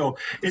home. And so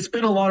it's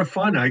been a lot of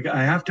fun.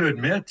 I have to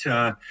admit,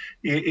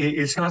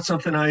 it's not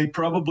something I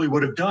probably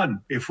would have done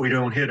if we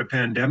don't hit a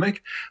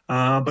pandemic,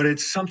 but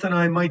it's something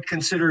I might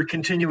consider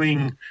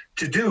continuing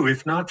to do,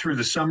 if not through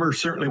the summer,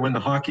 certainly when the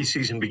hockey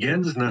season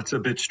begins. And that's a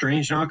bit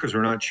strange now because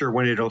we're not sure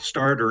when it'll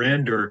start or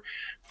end, or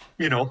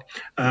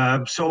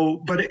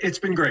but it's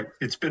been great.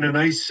 It's been a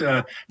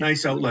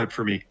nice outlet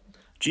for me.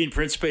 Gene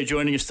Principe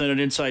joining us tonight on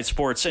Inside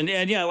Sports. And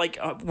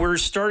we're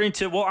starting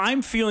to,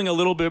 I'm feeling a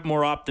little bit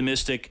more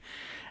optimistic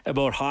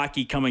about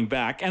hockey coming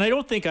back. And I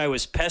don't think I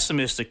was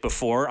pessimistic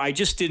before. I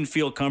just didn't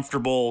feel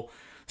comfortable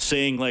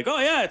saying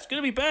it's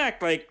going to be back.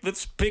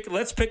 Let's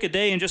pick a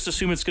day and just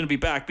assume it's going to be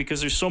back,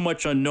 because there's so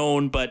much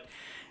unknown, but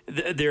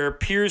there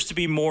appears to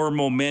be more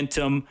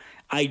momentum.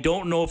 I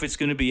don't know if it's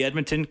going to be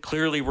Edmonton.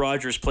 Clearly,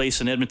 Rogers Place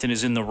in Edmonton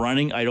is in the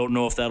running. I don't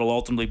know if that'll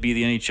ultimately be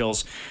the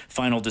NHL's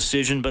final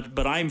decision,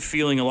 but I'm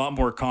feeling a lot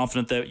more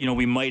confident that,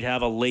 we might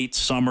have a late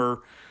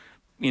summer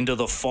into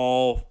the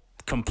fall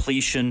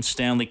completion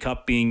Stanley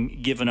Cup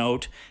being given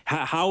out.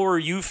 How are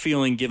you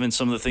feeling given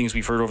some of the things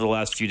we've heard over the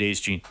last few days,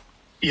 Gene?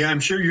 Yeah,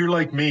 I'm sure you're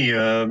like me.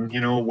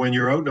 When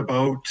you're out and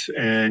about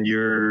and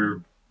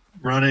you're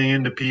running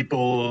into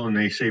people and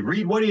they say,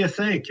 Reed, what do you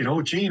think?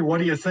 Gene, what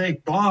do you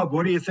think? Bob,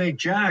 what do you think?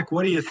 Jack,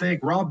 what do you think?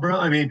 Rob Brown.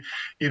 I mean,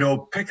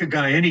 pick a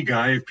guy, any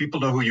guy. If people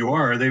know who you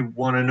are, they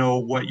want to know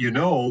what you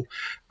know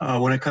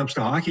when it comes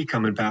to hockey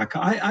coming back.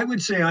 I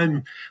would say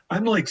I'm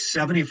like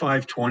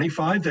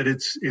 75-25 that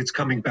it's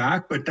coming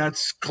back, but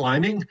that's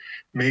climbing.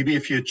 Maybe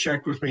if you had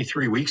checked with me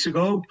 3 weeks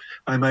ago,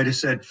 I might have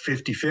said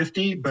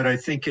 50-50, but I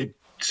think it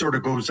sort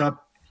of goes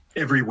up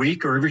every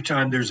week or every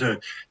time there's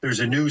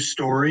a new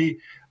story.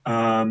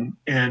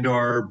 And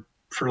our,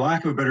 for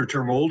lack of a better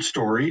term, old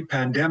story,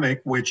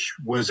 pandemic, which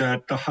was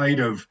at the height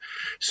of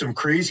some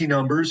crazy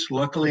numbers.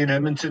 Luckily in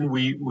Edmonton,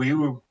 we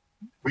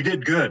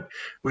did good.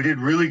 We did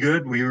really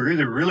good. We were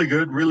either really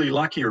good, really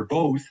lucky, or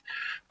both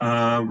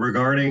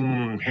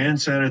regarding hand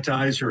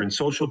sanitizer and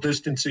social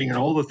distancing and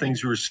all the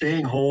things. We were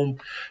staying home.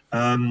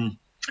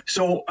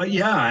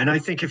 And I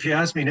think if you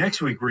ask me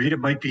next week, Reed, it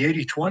might be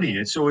 80-20.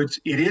 And so it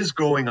is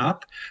going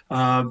up.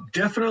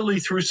 Definitely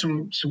through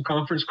some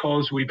conference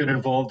calls we've been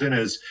involved in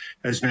as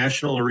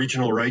national or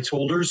regional rights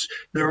holders.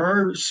 There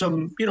are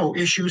some,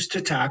 issues to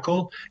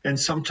tackle. And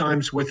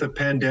sometimes with a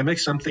pandemic,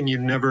 something you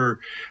never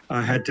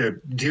had to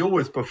deal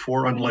with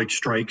before, unlike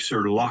strikes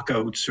or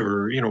lockouts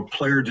or,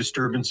 player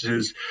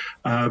disturbances,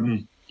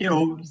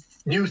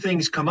 new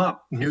things come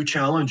up, new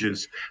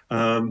challenges.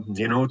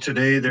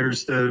 Today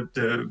there's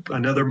the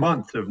another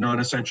month of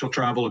non-essential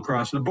travel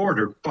across the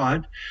border,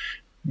 but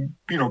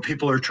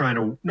people are trying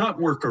to not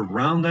work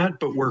around that,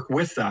 but work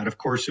with that. Of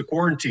course, the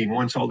quarantine,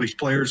 once all these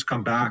players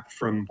come back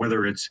from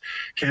whether it's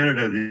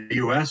Canada, the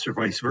US, or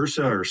vice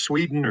versa, or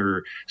Sweden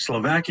or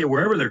Slovakia,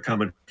 wherever they're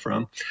coming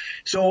from.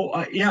 So,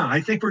 I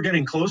think we're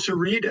getting closer,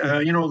 Reed.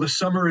 The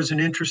summer is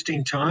an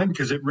interesting time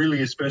because it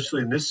really,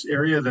 especially in this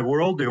area of the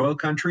world, the oil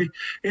country,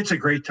 it's a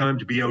great time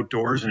to be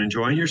outdoors and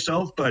enjoying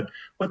yourself. But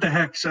what the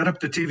heck, set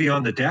up the TV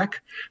on the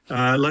deck.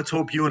 Let's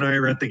hope you and I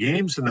are at the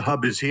games and the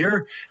hub is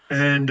here.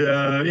 And,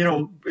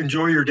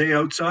 enjoy your day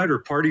outside or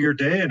part of your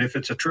day. And if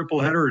it's a triple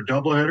header or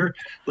double header,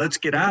 let's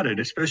get at it,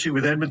 especially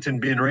with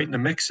Edmonton being right in the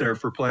mix there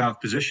for playoff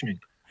positioning.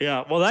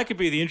 Yeah, well, that could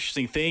be the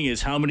interesting thing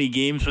is how many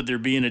games would there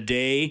be in a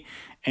day?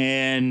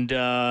 And,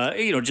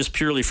 just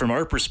purely from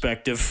our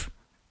perspective,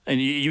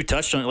 and you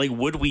touched on it, like,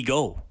 would we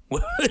go?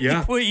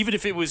 Yeah. Even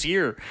if it was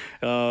here,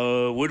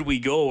 would we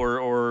go?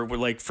 Or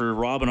like for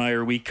Rob and I,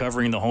 are we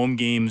covering the home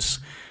games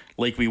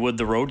like we would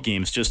the road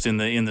games, just in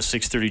the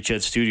 6:30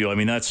 Ched studio? I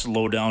mean, that's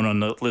low down on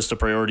the list of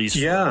priorities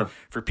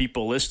for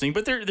people listening.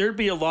 But there'd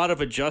be a lot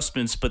of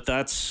adjustments. But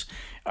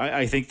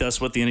I think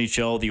that's what the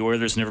NHL, the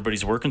Oilers, and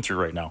everybody's working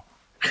through right now.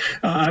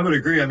 I would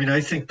agree. I mean,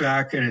 I think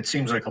back, and it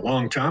seems like a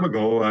long time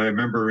ago, I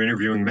remember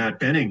interviewing Matt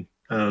Benning,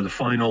 the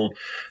final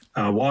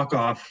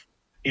walk-off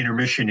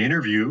intermission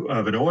interview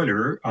of an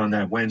Oiler on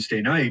that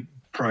Wednesday night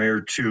prior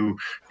to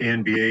the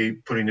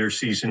NBA putting their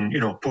season,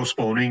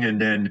 postponing, and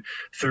then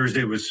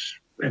Thursday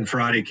and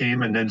Friday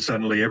came, and then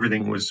suddenly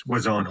everything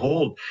was on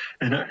hold.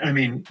 And I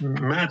mean,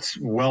 Matt's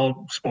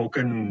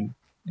well-spoken,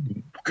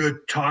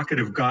 good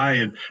talkative guy,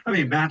 and I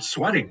mean, Matt's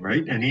sweating,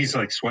 right? And he's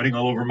like sweating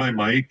all over my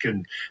mic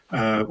and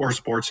or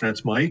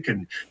Sportsnet's mic,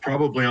 and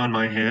probably on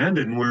my hand,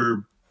 and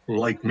we're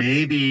like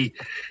maybe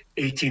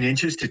 18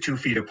 inches to 2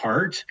 feet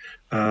apart.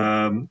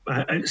 Like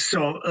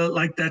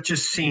that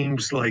just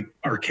seems like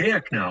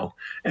archaic now,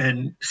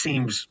 and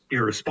seems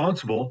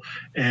irresponsible,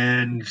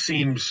 and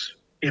seems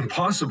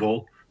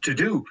impossible to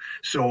do.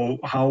 So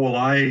how will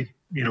I,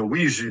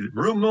 we usually,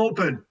 room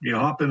open, you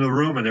hop in the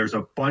room and there's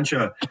a bunch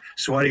of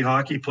sweaty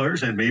hockey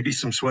players and maybe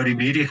some sweaty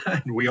media,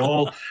 and we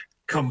all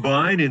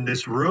combine in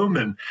this room.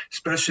 And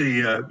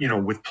especially,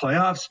 with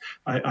playoffs,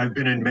 I've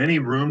been in many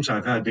rooms.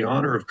 I've had the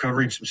honor of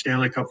covering some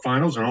Stanley Cup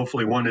finals, and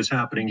hopefully one is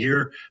happening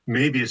here,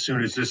 maybe as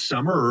soon as this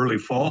summer or early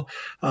fall.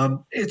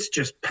 It's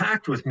just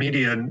packed with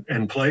media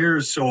and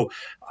players. So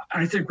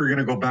I think we're going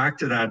to go back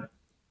to that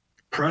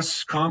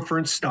press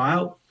conference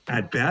style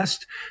at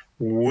best.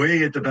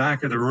 Way at the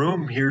back of the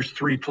room, here's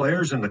 3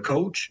 players and the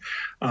coach,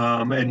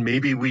 and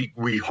maybe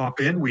we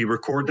hop in, we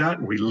record that,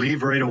 and we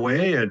leave right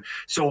away. And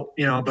so,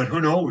 but who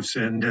knows?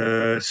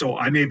 And so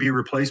I may be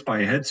replaced by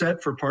a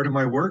headset for part of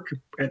my work,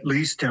 at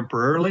least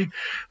temporarily.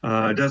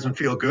 It doesn't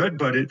feel good,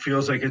 but it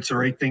feels like it's the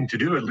right thing to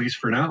do, at least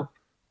for now.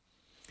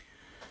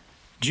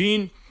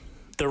 Gene,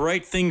 the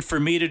right thing for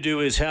me to do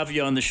is have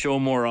you on the show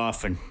more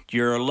often.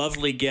 You're a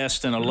lovely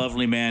guest and a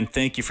lovely man.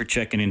 Thank you for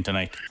checking in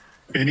tonight.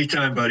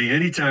 Anytime, buddy.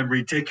 Anytime,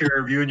 Reed. Take care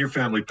of you and your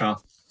family,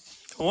 pal.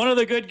 One of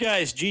the good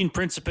guys, Gene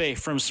Principe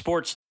from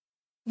Sports.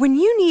 When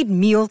you need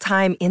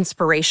mealtime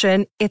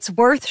inspiration, it's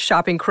worth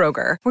shopping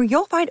Kroger, where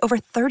you'll find over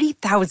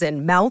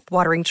 30,000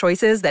 mouth-watering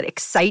choices that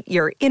excite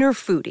your inner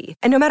foodie.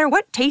 And no matter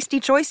what tasty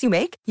choice you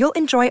make, you'll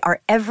enjoy our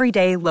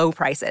everyday low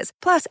prices,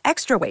 plus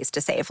extra ways to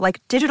save,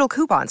 like digital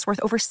coupons worth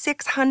over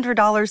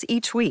 $600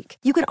 each week.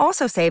 You can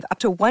also save up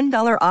to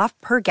 $1 off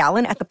per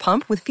gallon at the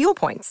pump with fuel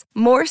points.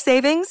 More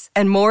savings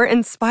and more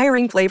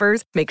inspiring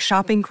flavors make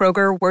shopping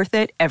Kroger worth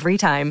it every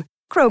time.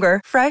 Kroger,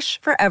 fresh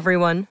for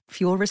everyone.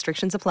 Fuel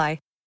restrictions apply.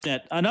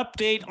 An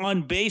update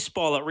on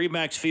baseball at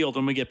Remax Field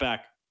when we get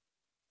back.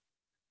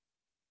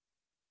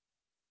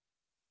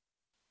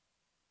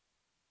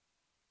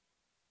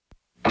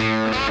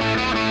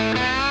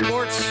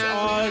 Sports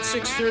at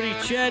 6:30,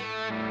 Chet.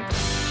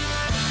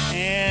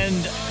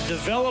 And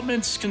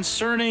developments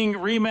concerning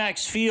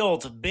RE/MAX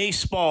Field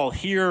baseball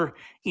here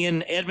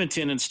in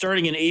Edmonton, and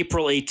starting in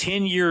April, a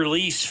 10-year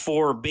lease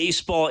for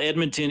Baseball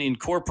Edmonton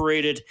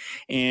Incorporated,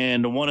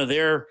 and one of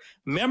their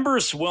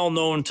members, well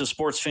known to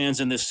sports fans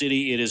in this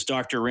city. It is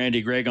Dr.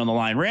 Randy Gregg on the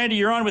line. Randy,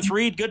 you're on with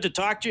Reed. Good to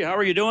talk to you. How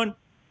are you doing?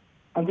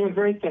 I'm doing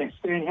great, thanks.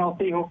 Staying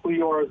healthy. Hopefully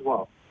you are as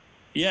well.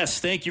 Yes,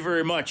 thank you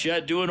very much. Yeah,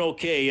 doing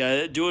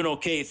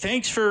okay.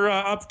 Thanks for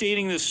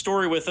updating this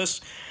story with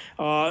us.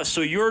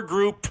 So your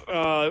group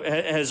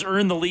has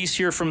earned the lease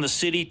here from the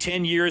city,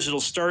 10 years. It'll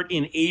start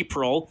in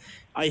April.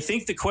 I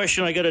think the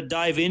question I got to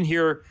dive in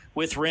here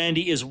with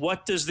Randy is,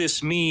 what does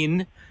this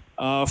mean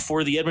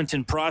for the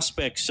Edmonton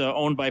Prospects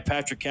owned by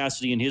Patrick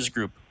Cassidy and his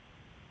group?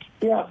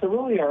 Yeah, so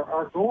really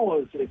our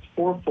goal is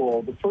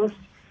fourfold. The first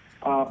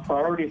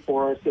priority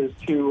for us is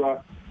to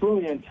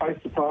really entice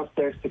the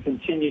prospects to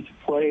continue to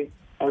play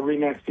at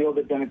RE/MAX Field.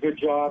 They've done a good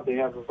job. They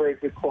have a very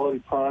good quality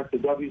product. The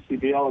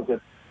WCBL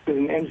is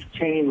an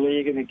entertaining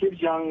league, and it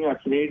gives young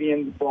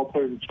Canadian ball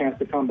players a chance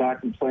to come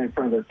back and play in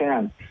front of their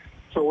fans.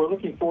 So we're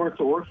looking forward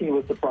to working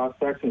with the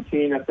prospects and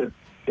seeing if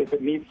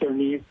it meets their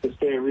needs to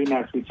stay at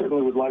RE/MAX. We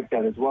certainly would like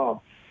that as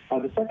well.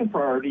 The second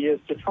priority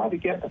is to try to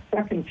get a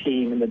second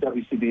team in the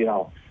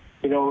WCBL.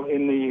 You know,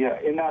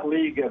 in that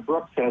league,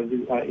 Brooks has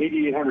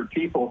 8,800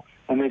 people,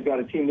 and they've got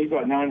a team. They've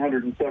got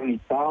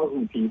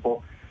 970,000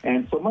 people.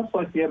 And so much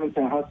like the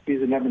Edmonton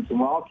Huskies and Edmonton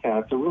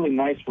Wildcats, a really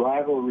nice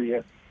rivalry,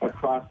 a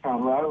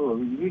crosstown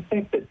rivalry. We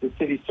think that the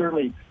city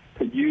certainly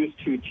could use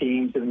two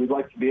teams, and we'd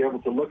like to be able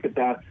to look at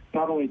that,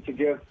 not only to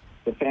give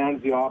the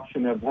fans the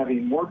option of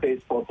having more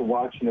baseball to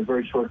watch in a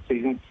very short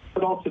season,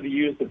 but also to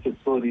use the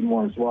facility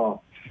more as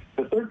well.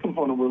 The third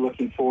component we're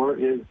looking for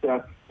is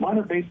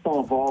minor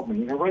baseball involvement.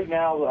 You know, right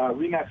now,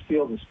 RE/MAX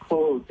Field is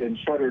closed and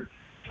shuttered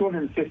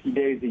 250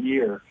 days a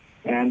year.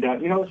 And,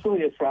 it's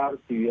really a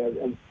travesty. As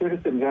a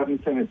citizen of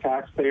Edmonton, a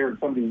taxpayer, and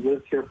somebody who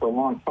lived here for a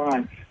long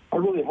time, I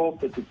really hope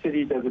that the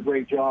city does a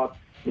great job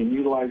in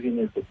utilizing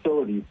their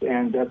facilities.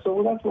 And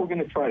so that's what we're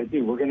going to try to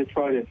do. We're going to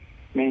try to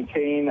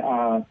maintain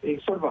a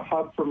sort of a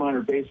hub for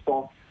minor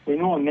baseball. We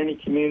know in many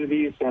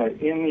communities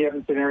in the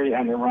Edmonton area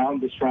and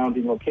around the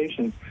surrounding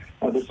locations,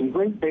 there's some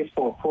great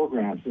baseball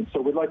programs. And so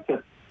we'd like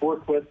to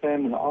work with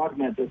them and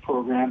augment their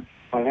program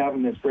by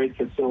having this great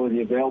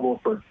facility available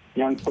for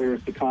young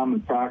players to come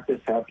and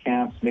practice, have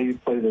camps, maybe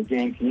play their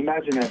game. Can you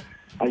imagine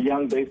a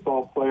young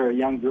baseball player, a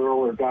young girl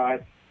or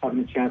guy having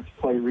a chance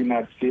to play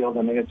RE/MAX Field?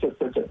 I mean, it's just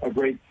such a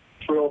great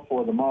thrill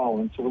for them all,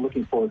 and so we're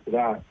looking forward to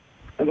that.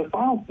 And the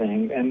final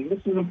thing, and this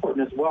is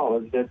important as well,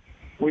 is that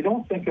we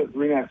don't think of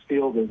RE/MAX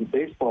Field as a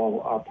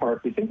baseball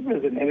park. We think of it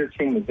as an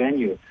entertainment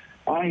venue.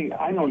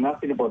 I know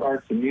nothing about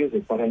arts and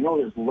music, but I know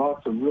there's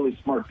lots of really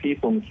smart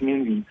people in the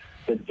community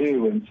that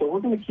do. And so we're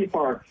going to keep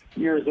our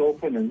ears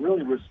open and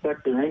really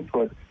respect their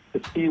input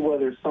to see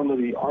whether some of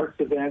the arts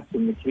events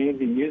and the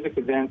community music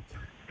events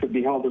could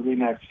be held at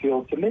RE/MAX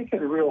Field to make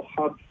it a real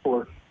hub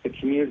for the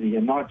community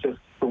and not just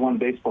for one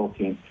baseball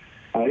team.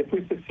 If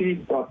we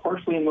succeed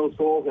partially in those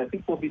goals, I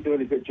think we'll be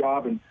doing a good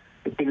job. And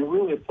it's been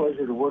really a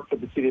pleasure to work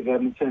with the City of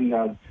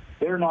Edmonton.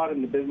 They're not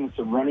in the business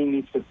of running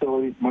these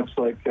facilities, much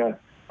like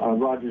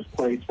Rogers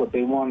Place. What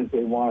they want is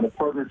they want a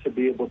partner to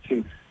be able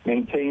to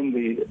maintain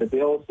the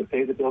bills, to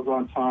pay the bills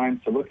on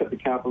time, to look at the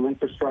capital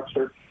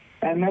infrastructure,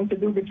 and then to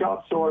do a good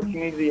job so our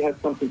community has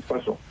something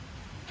special.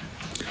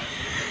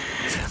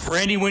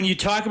 Randy, when you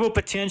talk about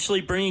potentially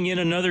bringing in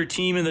another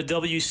team in the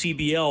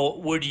WCBL,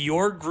 would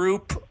your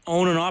group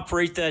own and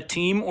operate that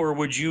team, or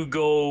would you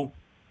go,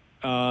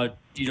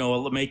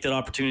 make that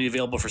opportunity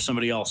available for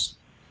somebody else?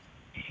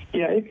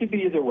 Yeah, it could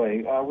be either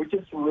way. We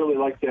just really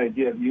like the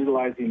idea of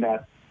utilizing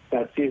that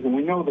season.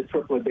 We know that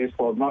AAA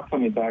baseball is not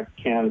coming back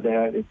to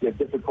Canada. It's a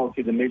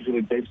difficulty. The Major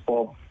League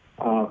Baseball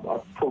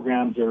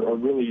programs are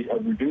really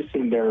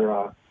reducing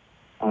their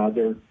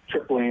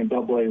AAA and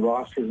AA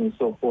rosters and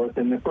so forth.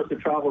 And, of course, the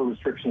travel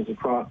restrictions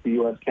across the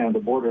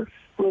U.S.-Canada border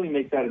really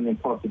make that an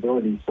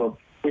impossibility. So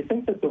we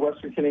think that the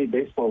Western Canadian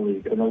Baseball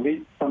League, an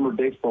elite summer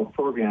baseball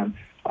program,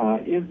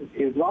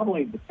 is not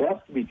only the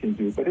best we can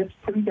do, but it's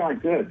pretty darn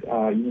good.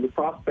 The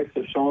prospects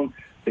have shown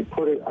they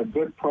put a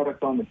good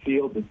product on the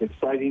field. It's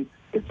exciting.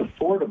 It's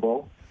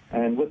affordable.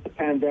 And with the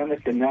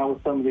pandemic and now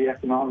with some of the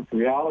economic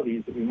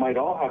realities that we might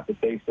all have to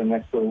face the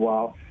next little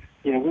while,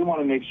 we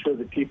want to make sure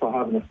that people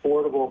have an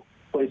affordable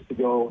place to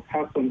go,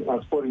 have some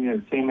sporting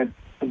entertainment,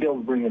 and be able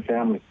to bring their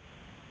families.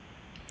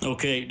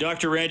 Okay,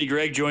 Dr. Randy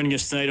Gregg joining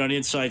us tonight on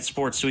Inside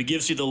Sports. So he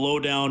gives you the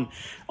lowdown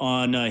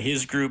on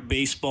his group,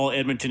 Baseball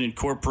Edmonton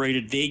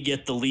Incorporated. They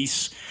get the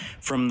lease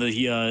from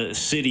the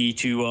city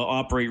to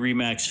operate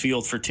RE/MAX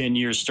Field for 10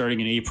 years starting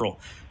in April.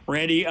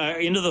 Randy,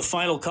 into the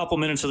final couple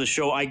minutes of the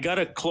show, I got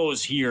to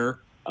close here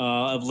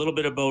a little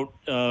bit about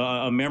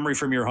a memory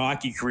from your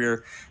hockey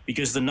career,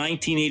 because the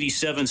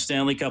 1987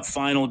 Stanley Cup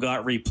Final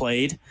got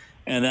replayed,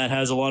 and that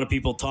has a lot of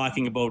people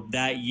talking about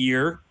that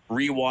year,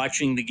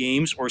 rewatching the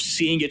games or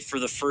seeing it for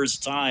the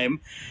first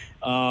time.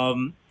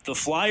 The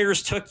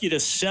Flyers took you to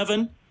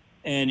 7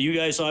 and you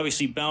guys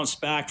obviously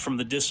bounced back from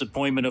the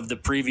disappointment of the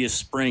previous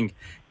spring.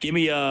 Give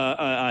me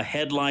a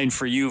headline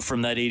for you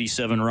from that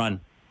 87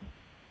 run.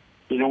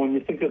 You know, when you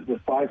think of the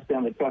 5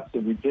 Stanley Cups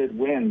that we did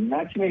win,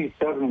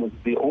 1987 was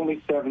the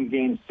only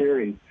 7-game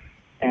series.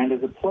 And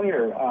as a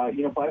player,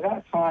 by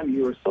that time,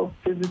 you were so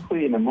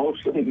physically and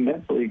emotionally and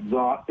mentally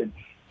exhausted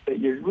that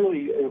you're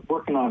really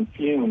working on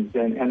fumes.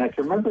 And I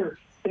can remember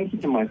thinking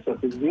to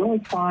myself, this is the only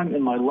time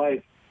in my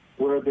life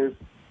where there's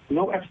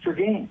no extra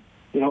game.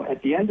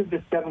 At the end of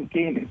the 7th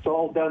game, it's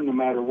all done no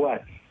matter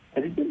what.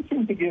 And it didn't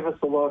seem to give us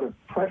a lot of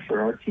pressure.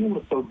 Our team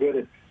was so good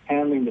at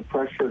handling the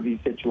pressure of these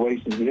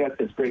situations. We had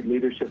this great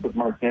leadership with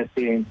Mark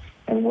Messier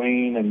and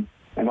Wayne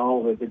and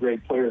all of the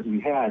great players we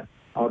had.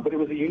 But it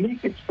was a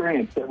unique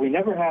experience that we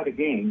never had a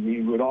game.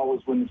 We would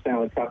always win the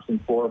Stanley Cups in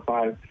 4 or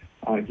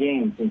 5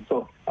 games. And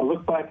so I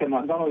look back, and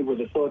not only were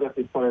the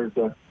Philadelphia players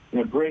a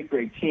great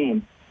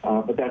team,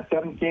 but that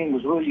 7th game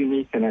was really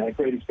unique and a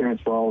great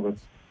experience for all of us.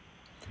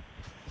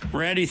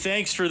 Randy,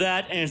 thanks for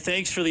that, and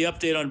thanks for the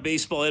update on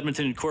Baseball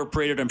Edmonton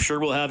Incorporated. I'm sure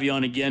we'll have you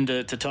on again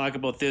to talk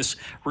about this.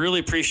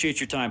 Really appreciate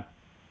your time.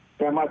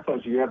 Yeah, my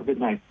pleasure. You have a good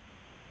night.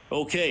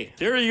 Okay,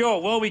 there you go.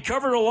 Well, we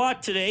covered a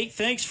lot today.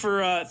 Thanks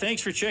for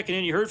checking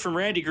in. You heard from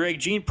Randy, Gregg,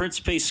 Gene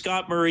Principe,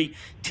 Scott Murray,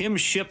 Tim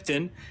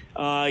Shipton.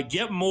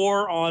 Get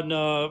more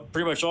on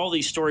pretty much all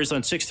these stories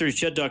on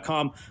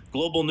 630ched.com,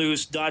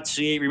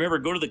 globalnews.ca. Remember,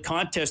 go to the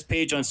contest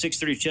page on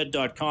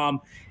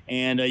 630ched.com,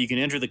 and you can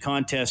enter the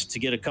contest to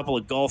get a couple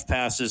of golf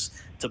passes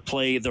to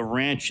play the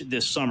Ranch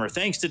this summer.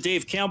 Thanks to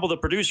Dave Campbell, the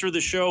producer of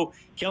the show,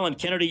 Kellen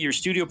Kennedy, your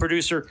studio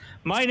producer.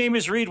 My name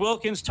is Reed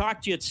Wilkins.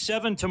 Talk to you at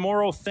 7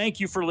 tomorrow.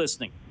 Thank you for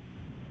listening.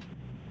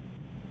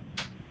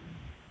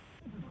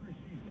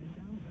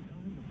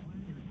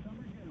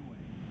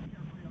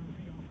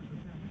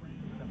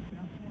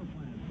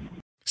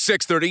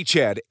 630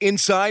 CHED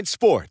Inside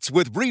Sports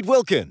with Reed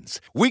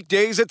Wilkins.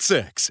 Weekdays at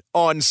 6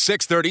 on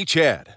 630 CHED.